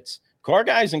limits. Car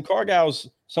guys and car gals,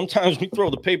 sometimes we throw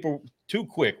the paper too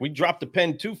quick. We drop the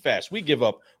pen too fast. We give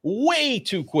up way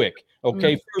too quick.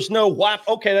 Okay. First, no, whap.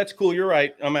 Okay. That's cool. You're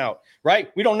right. I'm out. Right.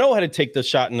 We don't know how to take the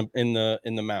shot in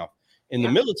the mouth. In the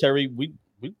military, we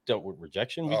dealt with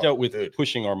rejection. We dealt with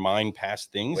pushing our mind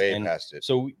past things. Way past it.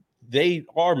 So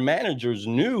our managers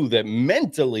knew that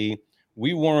mentally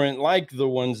we weren't like the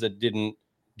ones that didn't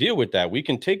deal with that. We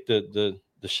can take the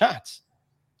shots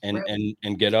and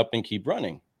get up and keep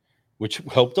running, which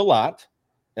helped a lot.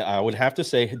 I would have to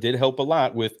say it did help a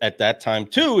lot with, at that time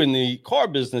too, in the car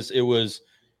business, it was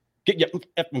get your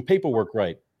effing paperwork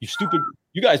right. You stupid,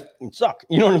 you guys suck.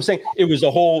 You know what I'm saying? It was a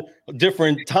whole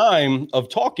different time of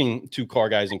talking to car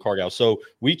guys and car gals. So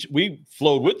we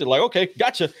flowed with it like, okay,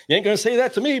 gotcha. You ain't going to say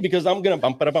that to me because I'm going to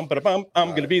I'm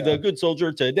going to be the good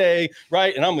soldier today.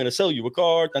 Right. And I'm going to sell you a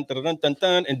car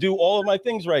and do all of my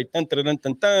things right.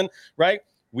 Right.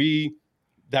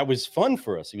 That was fun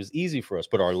for us. It was easy for us,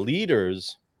 but our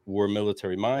leaders were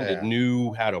military minded,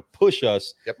 knew how to push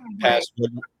us past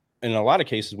what, in a lot of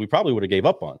cases, we probably would have gave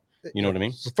up on. You know what I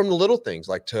mean? From the little things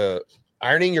like to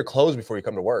ironing your clothes before you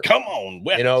come to work. Come on.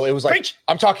 It was like,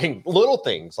 I'm talking little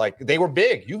things. Like they were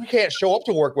big. You can't show up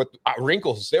to work with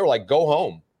wrinkles. They were like, go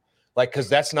home. Like, because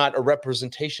that's not a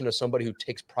representation of somebody who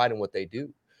takes pride in what they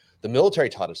do. The military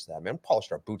taught us that, man. We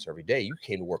polished our boots every day. You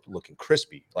came to work looking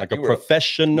crispy. Like a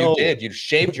professional. You did. You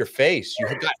shaved your face. You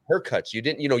got haircuts. You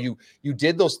didn't, you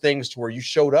did those things to where you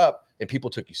showed up and people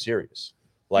took you serious.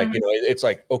 Like, it's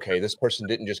like, okay, this person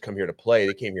didn't just come here to play.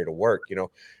 They came here to work,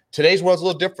 Today's world's a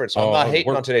little different. So I'm not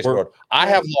hating on today's world. I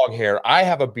have long hair. I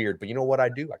have a beard. But you know what I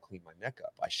do? I clean my neck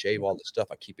up. I shave all this stuff.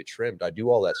 I keep it trimmed. I do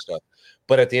all that stuff.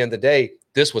 But at the end of the day,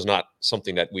 this was not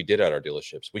something that we did at our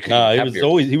dealerships. We couldn't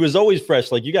he was always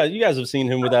fresh. Like you guys have seen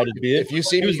him without his beard. If you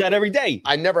see he was that every day.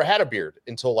 I never had a beard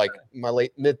until like my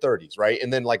mid 30s, right?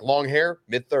 And then like long hair,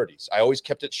 mid 30s. I always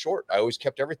kept it short. I always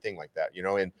kept everything like that, and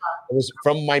it was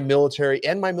from my military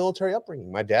and my military upbringing.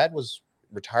 My dad was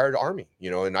retired Army,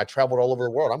 and I traveled all over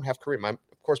the world. I'm half Korean.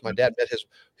 Of course, my dad met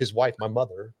his wife, my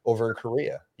mother, over in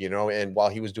Korea, and while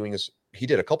he was doing he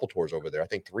did a couple tours over there, I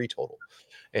think 3 total.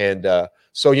 And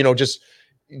so,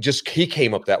 just he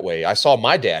came up that way. I saw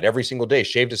my dad every single day,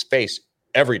 shaved his face,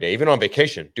 every day, even on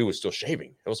vacation, dude was still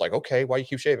shaving. It was like, okay, why you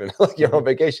keep shaving? Like, you're on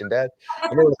vacation, Dad. I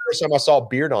remember the first time I saw a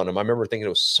beard on him, I remember thinking it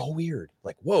was so weird.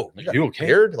 Like, whoa, you got a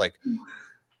beard? Like,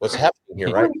 what's happening here,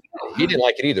 right? He didn't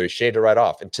like it either. He shaved it right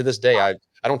off. And to this day, I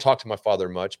don't talk to my father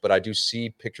much, but I do see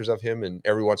pictures of him, and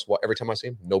every time I see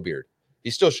him, no beard. He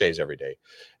still shaves every day.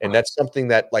 And that's something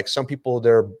that, like, some people,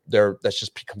 that's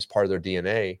just becomes part of their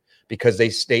DNA, because they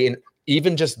stay in,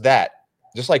 even just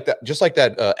like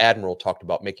that Admiral talked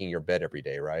about making your bed every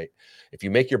day, right? If you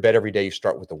make your bed every day, you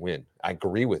start with a win. I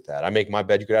agree with that. I make my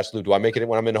bed. You could ask Lou, do I make it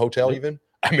when I'm in a hotel even?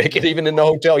 I make it even in the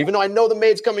hotel. Even though I know the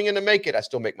maid's coming in to make it, I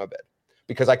still make my bed,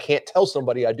 because I can't tell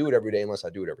somebody I do it every day unless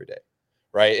I do it every day.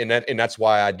 Right. And that's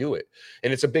why I do it.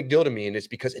 And it's a big deal to me. And it's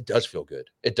because it does feel good.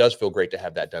 It does feel great to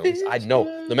have that done. I know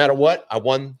no matter what, I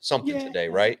won something today.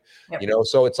 Right. Yep. You know,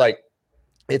 so it's like,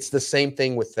 it's the same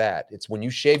thing with that. It's when you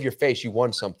shave your face, you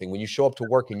won something. When you show up to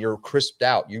work and you're crisped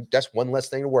out, that's one less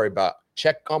thing to worry about.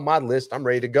 Check on my list. I'm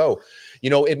ready to go. You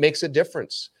know, it makes a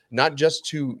difference, not just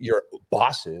to your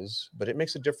bosses, but it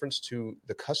makes a difference to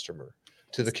the customer,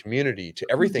 to the community, to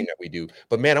everything that we do.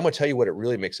 But man, I'm going to tell you what, it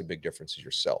really makes a big difference is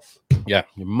yourself. Yeah.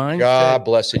 Your mindset. God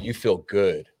bless it. You feel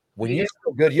good. When you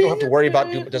feel good, you don't have to worry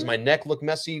about, does my neck look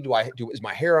messy? Is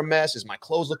my hair a mess? Is my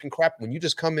clothes looking crap? When you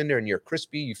just come in there and you're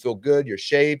crispy, you feel good, you're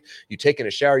shaved, you taken a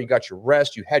shower, you got your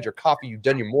rest, you had your coffee, you've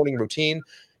done your morning routine,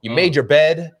 you made your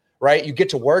bed, right? You get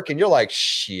to work and you're like,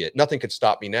 shit, nothing could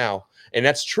stop me now. And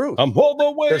that's true. I'm all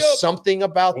the way There's up. something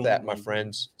about that, my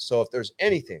friends. So if there's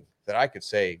anything that I could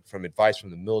say from advice from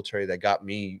the military that got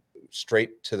me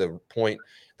straight to the point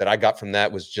that I got from that,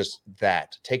 was just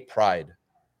that. Take pride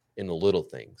in the little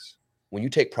things. When you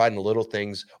take pride in the little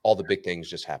things, all the big things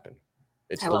just happen.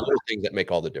 It's the little things that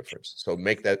make all the difference. So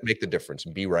make the difference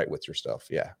and be right with your stuff.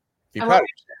 Yeah. Be proud of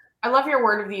yourself. I love your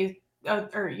word of use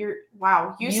of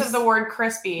the word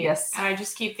crispy. Yes. And I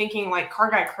just keep thinking like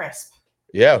car guy crisp.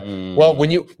 Yeah. Well, when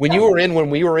we were in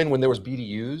when there was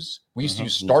BDUs, we used to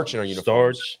use starch in our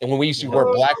uniforms. And when we used to wear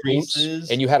black boots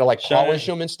and you had to like polish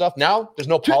them and stuff. Now there's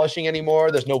no polishing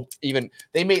anymore. There's no even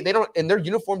they don't, and their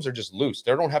uniforms are just loose.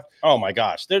 They don't have. Oh my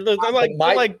gosh, they're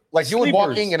like you would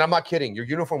walk in, and I'm not kidding. Your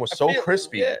uniform was so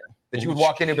crispy that you would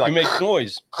walk in and be like, you make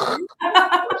noise.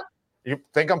 You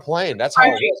think I'm playing? That's how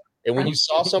it was. And when you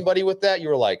saw somebody with that, you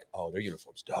were like, "Oh, their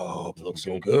uniform's dope. It looks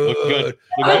so good."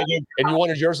 And you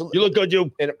wanted yours. You look good,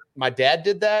 you. And my dad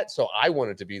did that, so I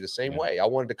wanted to be the same way. I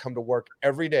wanted to come to work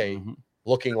every day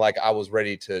looking like I was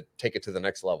ready to take it to the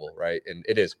next level, right? And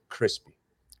it is crispy.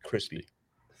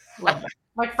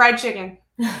 Like fried chicken.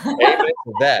 Amen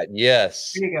to that,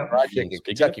 yes. There you go. Fried chicken,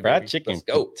 Kentucky, fried chicken. Let's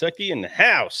go. Kentucky in the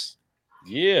house.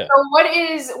 Yeah. So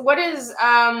what is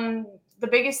the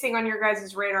biggest thing on your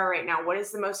guys' radar right now? What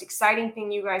is the most exciting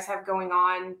thing you guys have going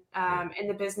on in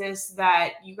the business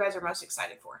that you guys are most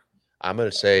excited for? I'm going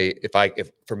to say,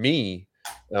 if for me,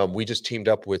 we just teamed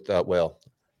up with, I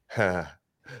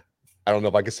don't know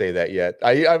if I can say that yet.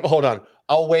 Hold on.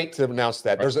 I'll wait to announce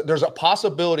that. There's a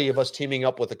possibility of us teaming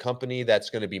up with a company that's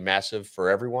going to be massive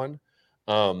for everyone.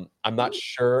 I'm not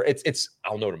sure.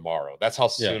 I'll know tomorrow. That's how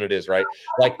soon it is, right?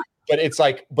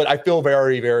 But I feel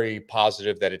very, very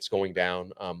positive that it's going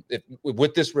down.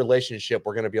 With this relationship,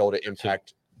 we're going to be able to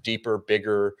impact deeper,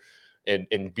 bigger,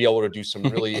 and be able to do some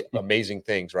really amazing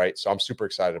things, right? So I'm super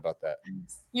excited about that.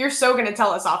 You're so going to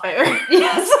tell us off air.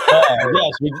 Yes.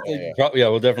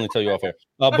 We'll definitely tell you off air.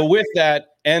 But with that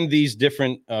and these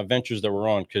different ventures that we're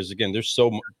on, because again, there's so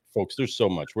much, folks. There's so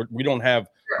much. We don't have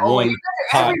one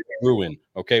hot brewing.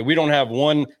 Okay, we don't have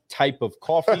one type of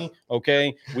coffee.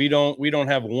 Okay, we don't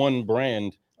have one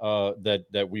brand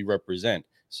that we represent.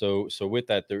 So with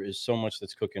that, there is so much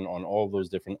that's cooking on all those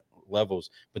different levels.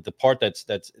 But the part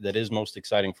that is most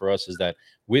exciting for us is that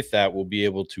with that, we'll be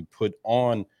able to put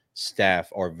on staff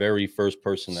our very first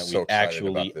person that we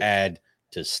actually add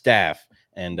to staff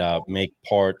and make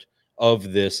part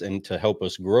of this, and to help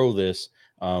us grow this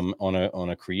on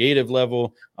a creative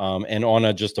level and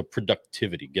on just a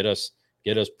productivity, get us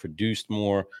produced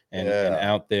more and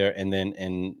out there, and then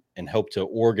and help to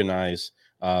organize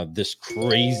these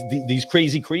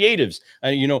crazy creatives.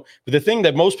 But the thing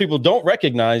that most people don't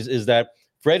recognize is that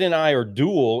Fred and I are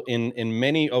dual in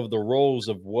many of the roles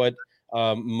of what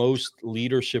most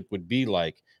leadership would be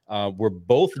like. We're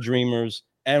both dreamers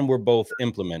and we're both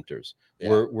implementers.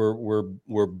 Yeah.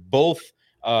 We're both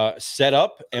set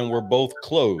up and we're both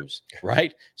closed,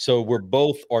 right? So we're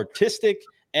both artistic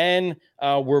and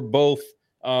we're both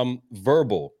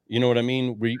verbal. You know what I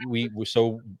mean? We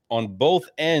so on both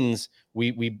ends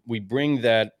we bring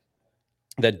that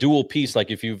dual piece.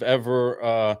 Like if you've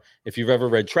ever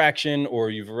read Traction, or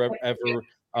you've ever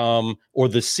or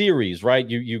the series, right?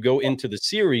 You go into the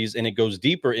series and it goes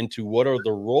deeper into what are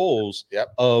the roles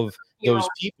of those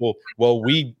people. Well,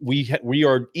 we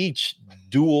are each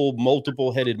dual,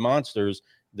 multiple-headed monsters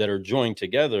that are joined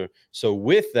together. So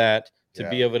with that, to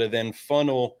be able to then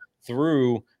funnel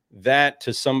through that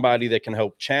to somebody that can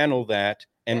help channel that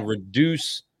and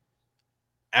reduce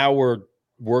our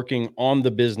working on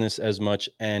the business as much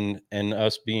and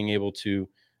us being able to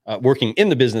working in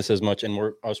the business as much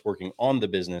and us working on the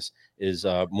business is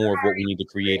more of what we need to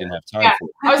create and have time for.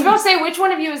 I was about to say, which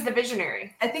one of you is the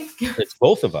visionary? I think it's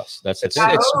both of us. That's it's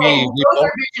me. Both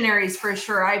are visionaries for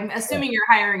sure. I'm assuming you're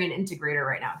hiring an integrator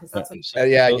right now because that's what you said.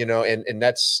 And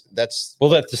that's well,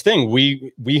 that's the thing.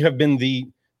 We have been the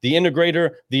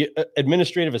integrator, the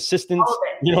administrative assistants,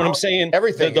 you know what I'm saying?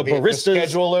 Everything, the barista, the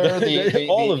scheduler,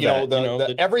 all of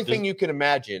that, everything you can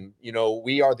imagine.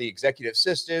 We are the executive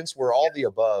assistants. We're all the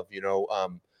above,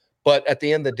 But at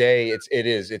the end of the day,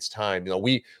 it's time.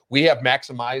 We have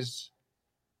maximized.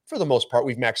 For the most part,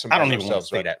 we've maximized. I don't even want to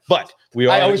say that, but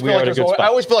I always feel like there's more. I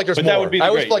always feel like there's more. That would be I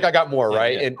always feel like I got more,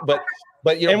 right? Yeah.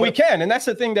 But and we can, and that's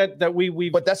the thing that we.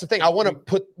 But that's the thing. I want to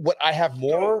put what I have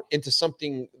more into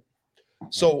something.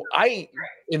 So I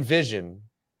envision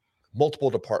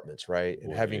multiple departments, right?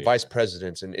 And having vice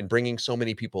presidents and bringing so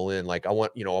many people in. Like I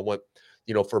want,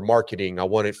 for marketing, I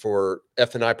want it for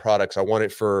F&I products. I want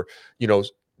it for,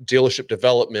 dealership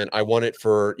development. I want it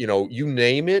for, you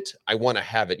name it. I want to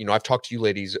have it. I've talked to you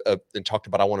ladies and talked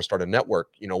about, I want to start a network,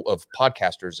 of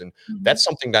podcasters. And that's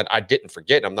something that I didn't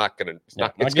forget. I'm not going to,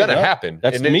 it's going to happen.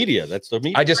 That's the media. That's the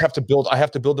media. I just have to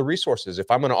build the resources.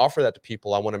 If I'm going to offer that to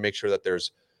people, I want to make sure that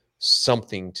there's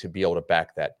something to be able to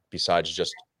back that besides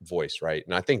just voice, right?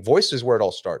 And I think voice is where it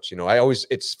all starts.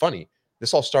 It's funny.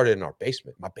 This all started in our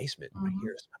basement. My basement right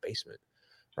here is my basement,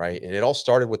 right? And it all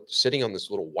started with sitting on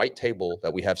this little white table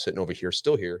that we have sitting over here,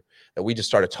 still here, that we just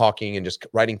started talking and just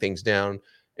writing things down,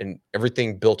 and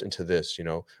everything built into this.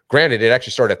 Granted, it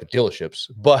actually started at the dealerships,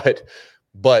 but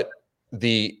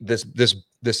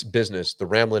this business, the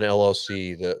Ramblin'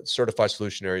 LLC, the Certified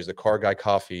Solutionaries, the Car Guy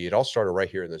Coffee, it all started right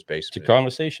here in this basement. It's a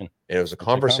conversation. And it was a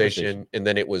conversation. And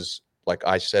then it was, like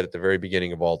I said at the very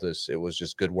beginning of all this, it was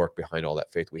just good work behind all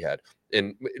that faith we had.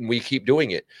 And we keep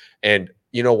doing it. And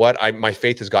you know what? My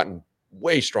faith has gotten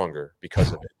way stronger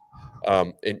because of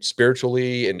it. And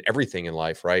spiritually and everything in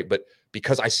life, right? But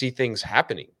because I see things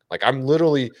happening. Like I'm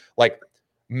literally like,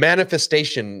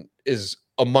 manifestation is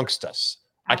amongst us.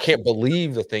 I can't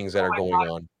believe the things that are going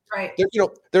on. Right.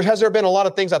 Has there been a lot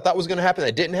of things I thought was going to happen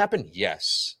that didn't happen?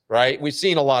 Yes. Right. We've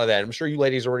seen a lot of that. I'm sure you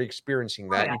ladies are already experiencing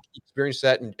that. You experience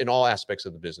that in all aspects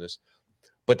of the business,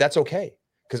 but that's okay.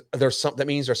 Because that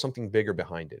means there's something bigger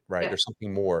behind it, right? Yeah. There's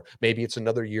something more. Maybe it's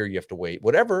another year you have to wait.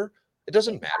 Whatever. It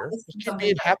doesn't matter. Just keep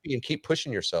being happy and keep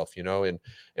pushing yourself, and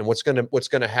what's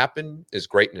gonna happen is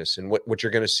greatness, and what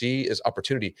you're gonna see is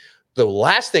opportunity. The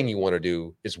last thing you want to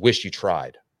do is wish you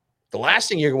tried. The last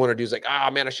thing you're going to do is like,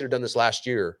 man, I should have done this last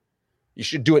year. You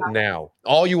should do it now.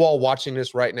 All watching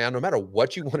this right now, no matter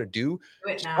what you want to do,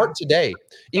 start today.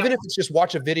 Even if it's just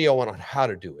watch a video on how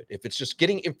to do it. If it's just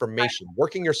getting information,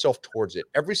 working yourself towards it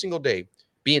every single day,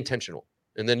 be intentional.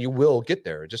 And then you will get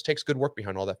there. It just takes good work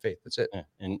behind all that faith. That's it. Yeah.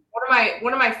 And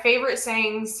one of my favorite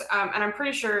sayings, and I'm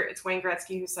pretty sure it's Wayne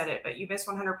Gretzky who said it, but you miss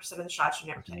 100% of the shots you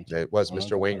never take. It was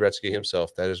Mr. Wayne Gretzky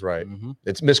himself. That is right. Mm-hmm.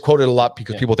 It's misquoted a lot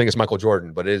because people think it's Michael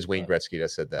Jordan, but it is Wayne Gretzky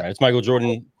that said that. Right. It's Michael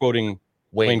Jordan quoting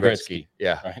Wayne Gretzky.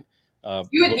 Yeah. Right.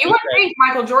 You would think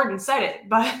Michael Jordan said it,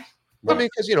 but. Well,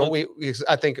 because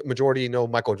I think majority know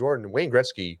Michael Jordan. Wayne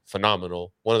Gretzky,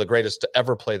 phenomenal, one of the greatest to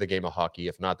ever play the game of hockey,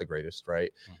 if not the greatest,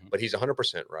 right? Mm-hmm. But he's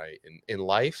 100% right. In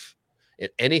life, in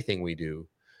anything we do,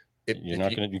 you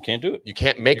can't do it. You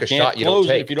can't make a shot you don't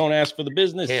take if you don't ask for the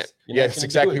business. Yeah, that's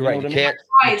exactly right. You can't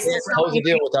close a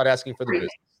deal without asking for the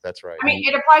business. That's right. I mean,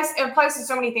 it applies to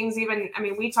so many things. Even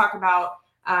we talk about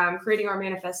creating our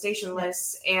manifestation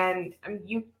lists, and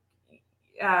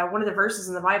one of the verses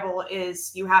in the Bible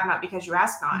is "You have not because you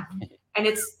ask not," and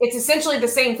it's essentially the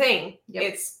same thing. Yep.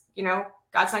 It's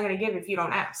God's not going to give if you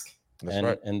don't ask. That's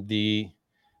right. And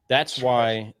that's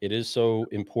why it is so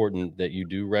important that you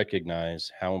do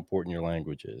recognize how important your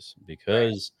language is,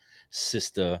 because,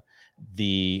 sister,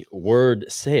 the word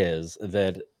says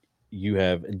that you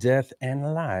have death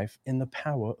and life in the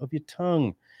power of your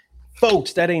tongue.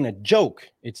 Folks, that ain't a joke.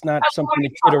 It's not something to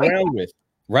kid around with,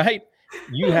 right?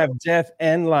 You have death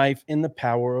and life in the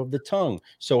power of the tongue.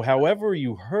 So however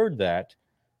you heard that,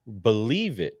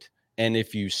 believe it. And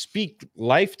if you speak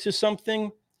life to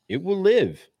something, it will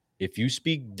live. If you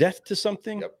speak death to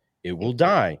something, it will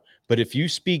die. But if you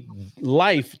speak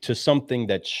life to something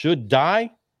that should die,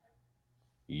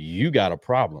 you got a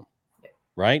problem,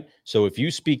 right? So if you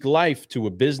speak life to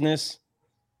a business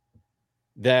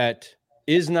that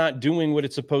is not doing what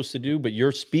it's supposed to do, but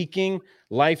you're speaking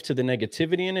life to the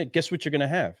negativity in it, guess what you're going to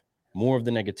have? More of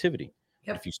the negativity.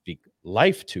 Yep. If you speak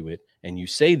life to it and you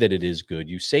say that it is good,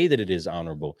 you say that it is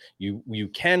honorable, you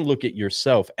can look at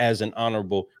yourself as an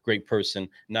honorable, great person,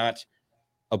 not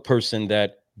a person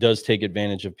that does take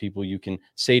advantage of people. You can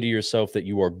say to yourself that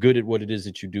you are good at what it is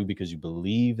that you do because you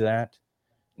believe that.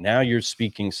 Now you're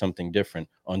speaking something different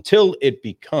until it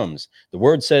becomes. The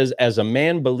word says, as a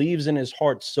man believes in his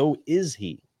heart, so is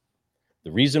he.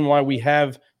 The reason why we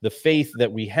have the faith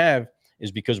that we have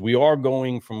is because we are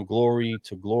going from glory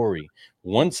to glory.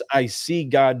 Once I see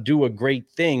God do a great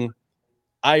thing,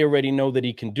 I already know that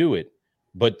he can do it.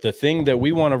 But the thing that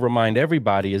we want to remind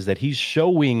everybody is that he's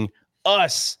showing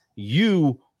us,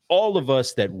 you, all of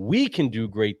us, that we can do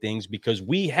great things because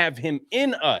we have him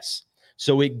in us.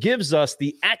 So it gives us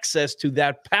the access to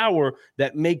that power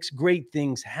that makes great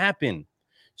things happen.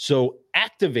 So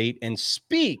activate and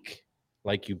speak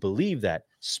like you believe that.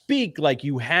 Speak like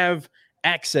you have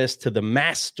access to the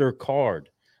master card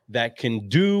that can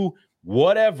do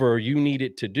whatever you need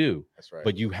it to do. That's right.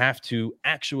 But you have to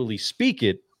actually speak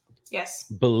it. Yes.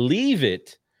 Believe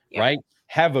it, Yep. right?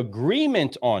 Have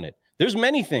agreement on it. There's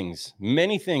many things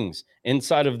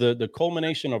inside of the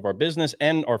culmination of our business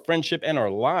and our friendship and our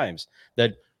lives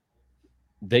that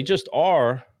they just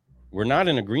are. We're not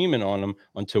in agreement on them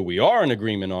until we are in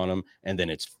agreement on them, and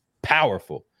then it's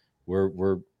powerful.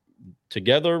 We're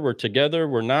together.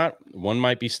 We're not. One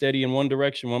might be steady in one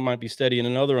direction, one might be steady in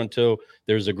another until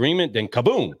there's agreement. Then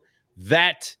kaboom!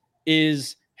 That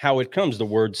is how it comes. The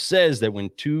word says that when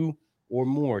two or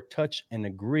more touch and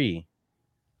agree,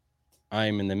 I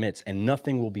am in the midst, and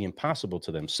nothing will be impossible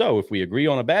to them. So if we agree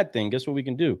on a bad thing, guess what we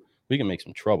can do? We can make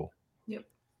some trouble. Yep.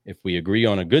 If we agree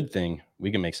on a good thing, we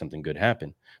can make something good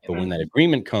happen. But when that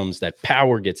agreement comes, that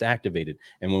power gets activated.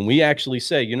 And when we actually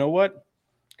say, you know what,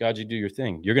 God, you do your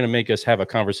thing, you're going to make us have a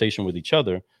conversation with each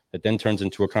other that then turns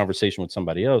into a conversation with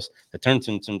somebody else, that turns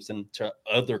into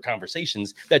other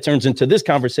conversations, that turns into this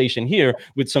conversation here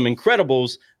with some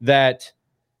incredibles that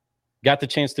got the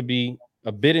chance to be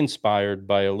a bit inspired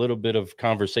by a little bit of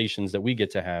conversations that we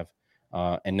get to have.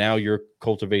 And now you're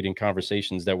cultivating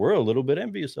conversations that we're a little bit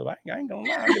envious of. I ain't gonna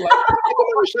lie. I'd be like, come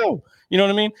on our show. You know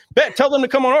what I mean? Tell them to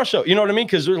come on our show. You know what I mean?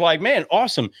 Because we're like, man,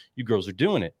 awesome. You girls are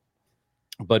doing it.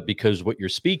 But because what you're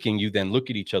speaking, you then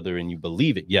look at each other and you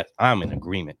believe it. Yes, I'm in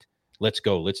agreement. Let's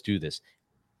go. Let's do this.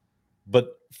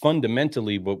 But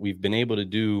fundamentally, what we've been able to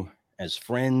do as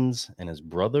friends and as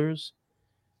brothers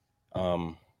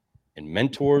and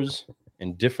mentors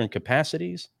in different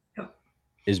capacities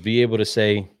is be able to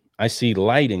say, I see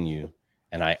light in you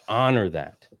and I honor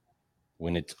that.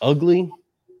 When it's ugly,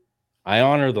 I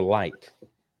honor the light.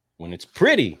 When it's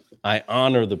pretty, I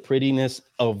honor the prettiness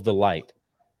of the light.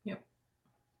 Yep.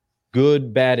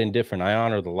 Good, bad, and different. I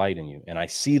honor the light in you and I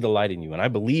see the light in you and I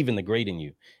believe in the great in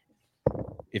you.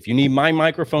 If you need my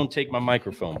microphone, take my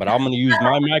microphone, but I'm going to use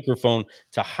my microphone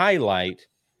to highlight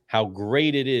how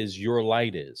great it is your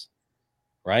light is,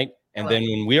 right? And then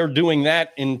when we are doing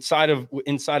that inside of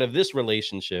this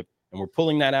relationship and we're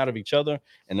pulling that out of each other,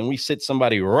 and then we sit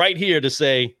somebody right here to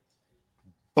say,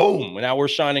 boom, now we're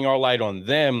shining our light on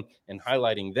them and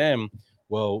highlighting them.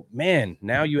 Well, man,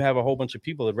 now you have a whole bunch of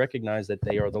people that recognize that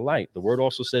they are the light. The word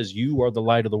also says you are the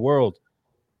light of the world.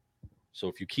 So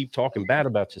if you keep talking bad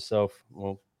about yourself,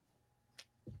 well,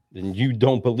 then you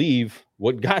don't believe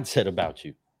what God said about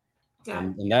you. Yeah.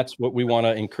 And that's what we want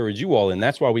to encourage you all. And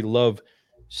that's why we love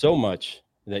so much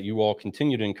that you all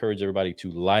continue to encourage everybody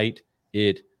to light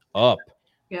it up.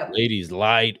 Yep. Ladies,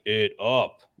 light it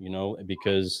up,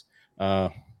 because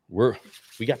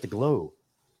we got the glow.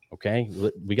 Okay.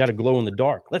 We got to glow in the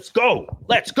dark. Let's go.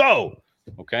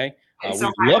 Okay. We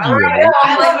love you.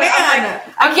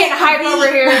 I'm getting hype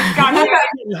over here.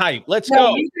 Getting hype. Let's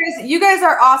go. You guys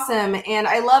are awesome. And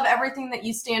I love everything that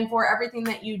you stand for, everything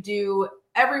that you do,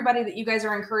 everybody that you guys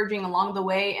are encouraging along the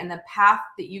way, and the path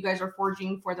that you guys are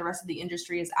forging for the rest of the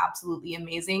industry is absolutely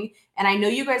amazing. And I know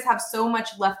you guys have so much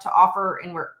left to offer,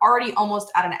 and we're already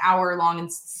almost at an hour long, and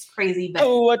it's crazy.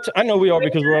 But I know we are,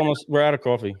 because we're out of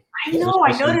coffee. I know.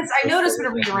 I noticed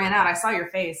whenever you ran out. I saw your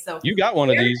face. So you got one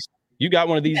of these. You got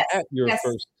one of these at your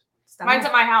first. Mine's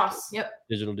at my house. Yep.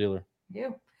 Digital dealer. Yeah.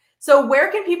 So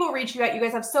where can people reach you at? You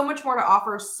guys have so much more to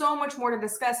offer, so much more to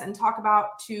discuss and talk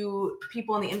about to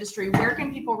people in the industry. Where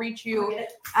can people reach you?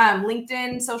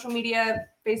 LinkedIn, social media,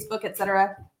 Facebook,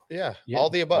 etc. Yeah,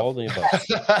 all the above. All the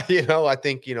above. I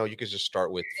think, you could just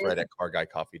start with Fred at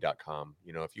carguycoffee.com.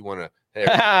 If you want to.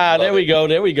 There we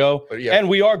go. But yeah. And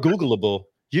we are Googleable.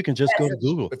 you can just go to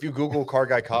Google. If you Google Car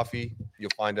Guy Coffee,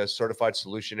 you'll find us Certified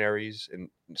Solutionaries, and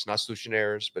it's not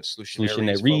Solutionaries, but Solutionaries.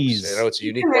 Folks. I know it's a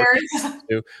unique word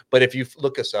too, but if you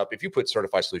look us up, if you put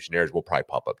Certified Solutionaries, we'll probably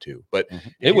pop up too. But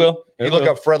it will. If you look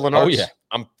up Fred Lennartz, oh yeah,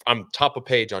 I'm top of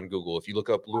page on Google. If you look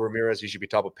up Lou Ramirez, you should be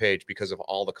top of page because of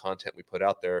all the content we put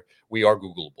out there. We are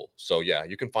Googleable. So yeah,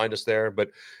 you can find us there.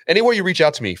 But anywhere you reach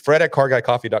out to me, Fred at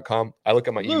carguycoffee.com. I look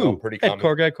at my email pretty common. At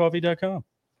carguycoffee.com.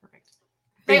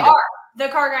 They are the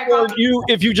Car Guy Coffee.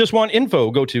 If you just want info,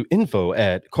 go to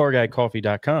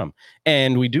info@carguycoffee.com.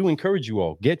 And we do encourage you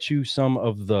all, get you some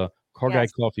of the Car Guy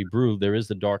Coffee Brew. There is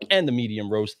the dark and the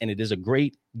medium roast, and it is a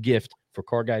great gift for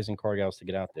car guys and car gals to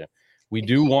get out there. We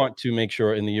do want to make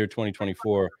sure in the year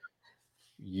 2024,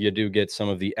 you do get some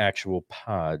of the actual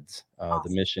pods. The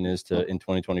mission is to, in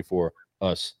 2024,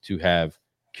 us to have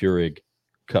Keurig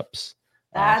cups.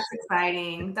 That's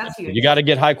exciting. That's huge. You got to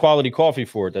get high quality coffee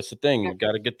for it. That's the thing. You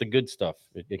got to get the good stuff.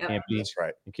 It can't be. That's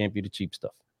right. It can't be the cheap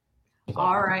stuff.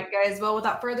 All right, guys. Well,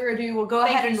 without further ado, we'll go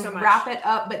ahead and wrap it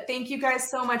up. But thank you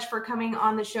guys so much for coming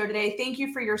on the show today. Thank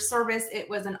you for your service. It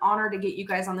was an honor to get you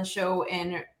guys on the show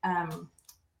in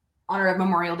honor of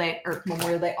Memorial Day.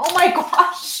 Oh my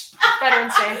gosh.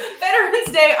 Veterans Day.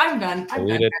 Veterans Day. I'm done.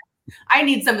 I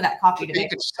need some of that coffee today. You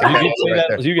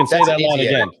can say that line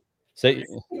again. Say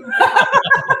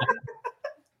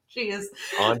she is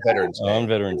on Veterans Day. On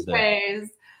Veterans Day.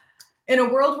 In a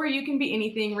world where you can be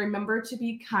anything, remember to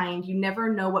be kind. You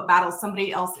never know what battle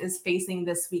somebody else is facing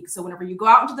this week. So whenever you go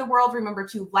out into the world, remember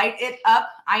to light it up.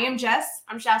 I am Jess.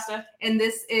 I'm Shasta. And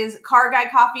this is Car Guy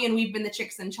Coffee, and we've been the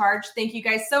chicks in charge. Thank you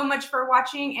guys so much for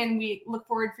watching, and we look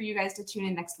forward for you guys to tune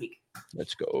in next week.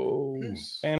 Let's go.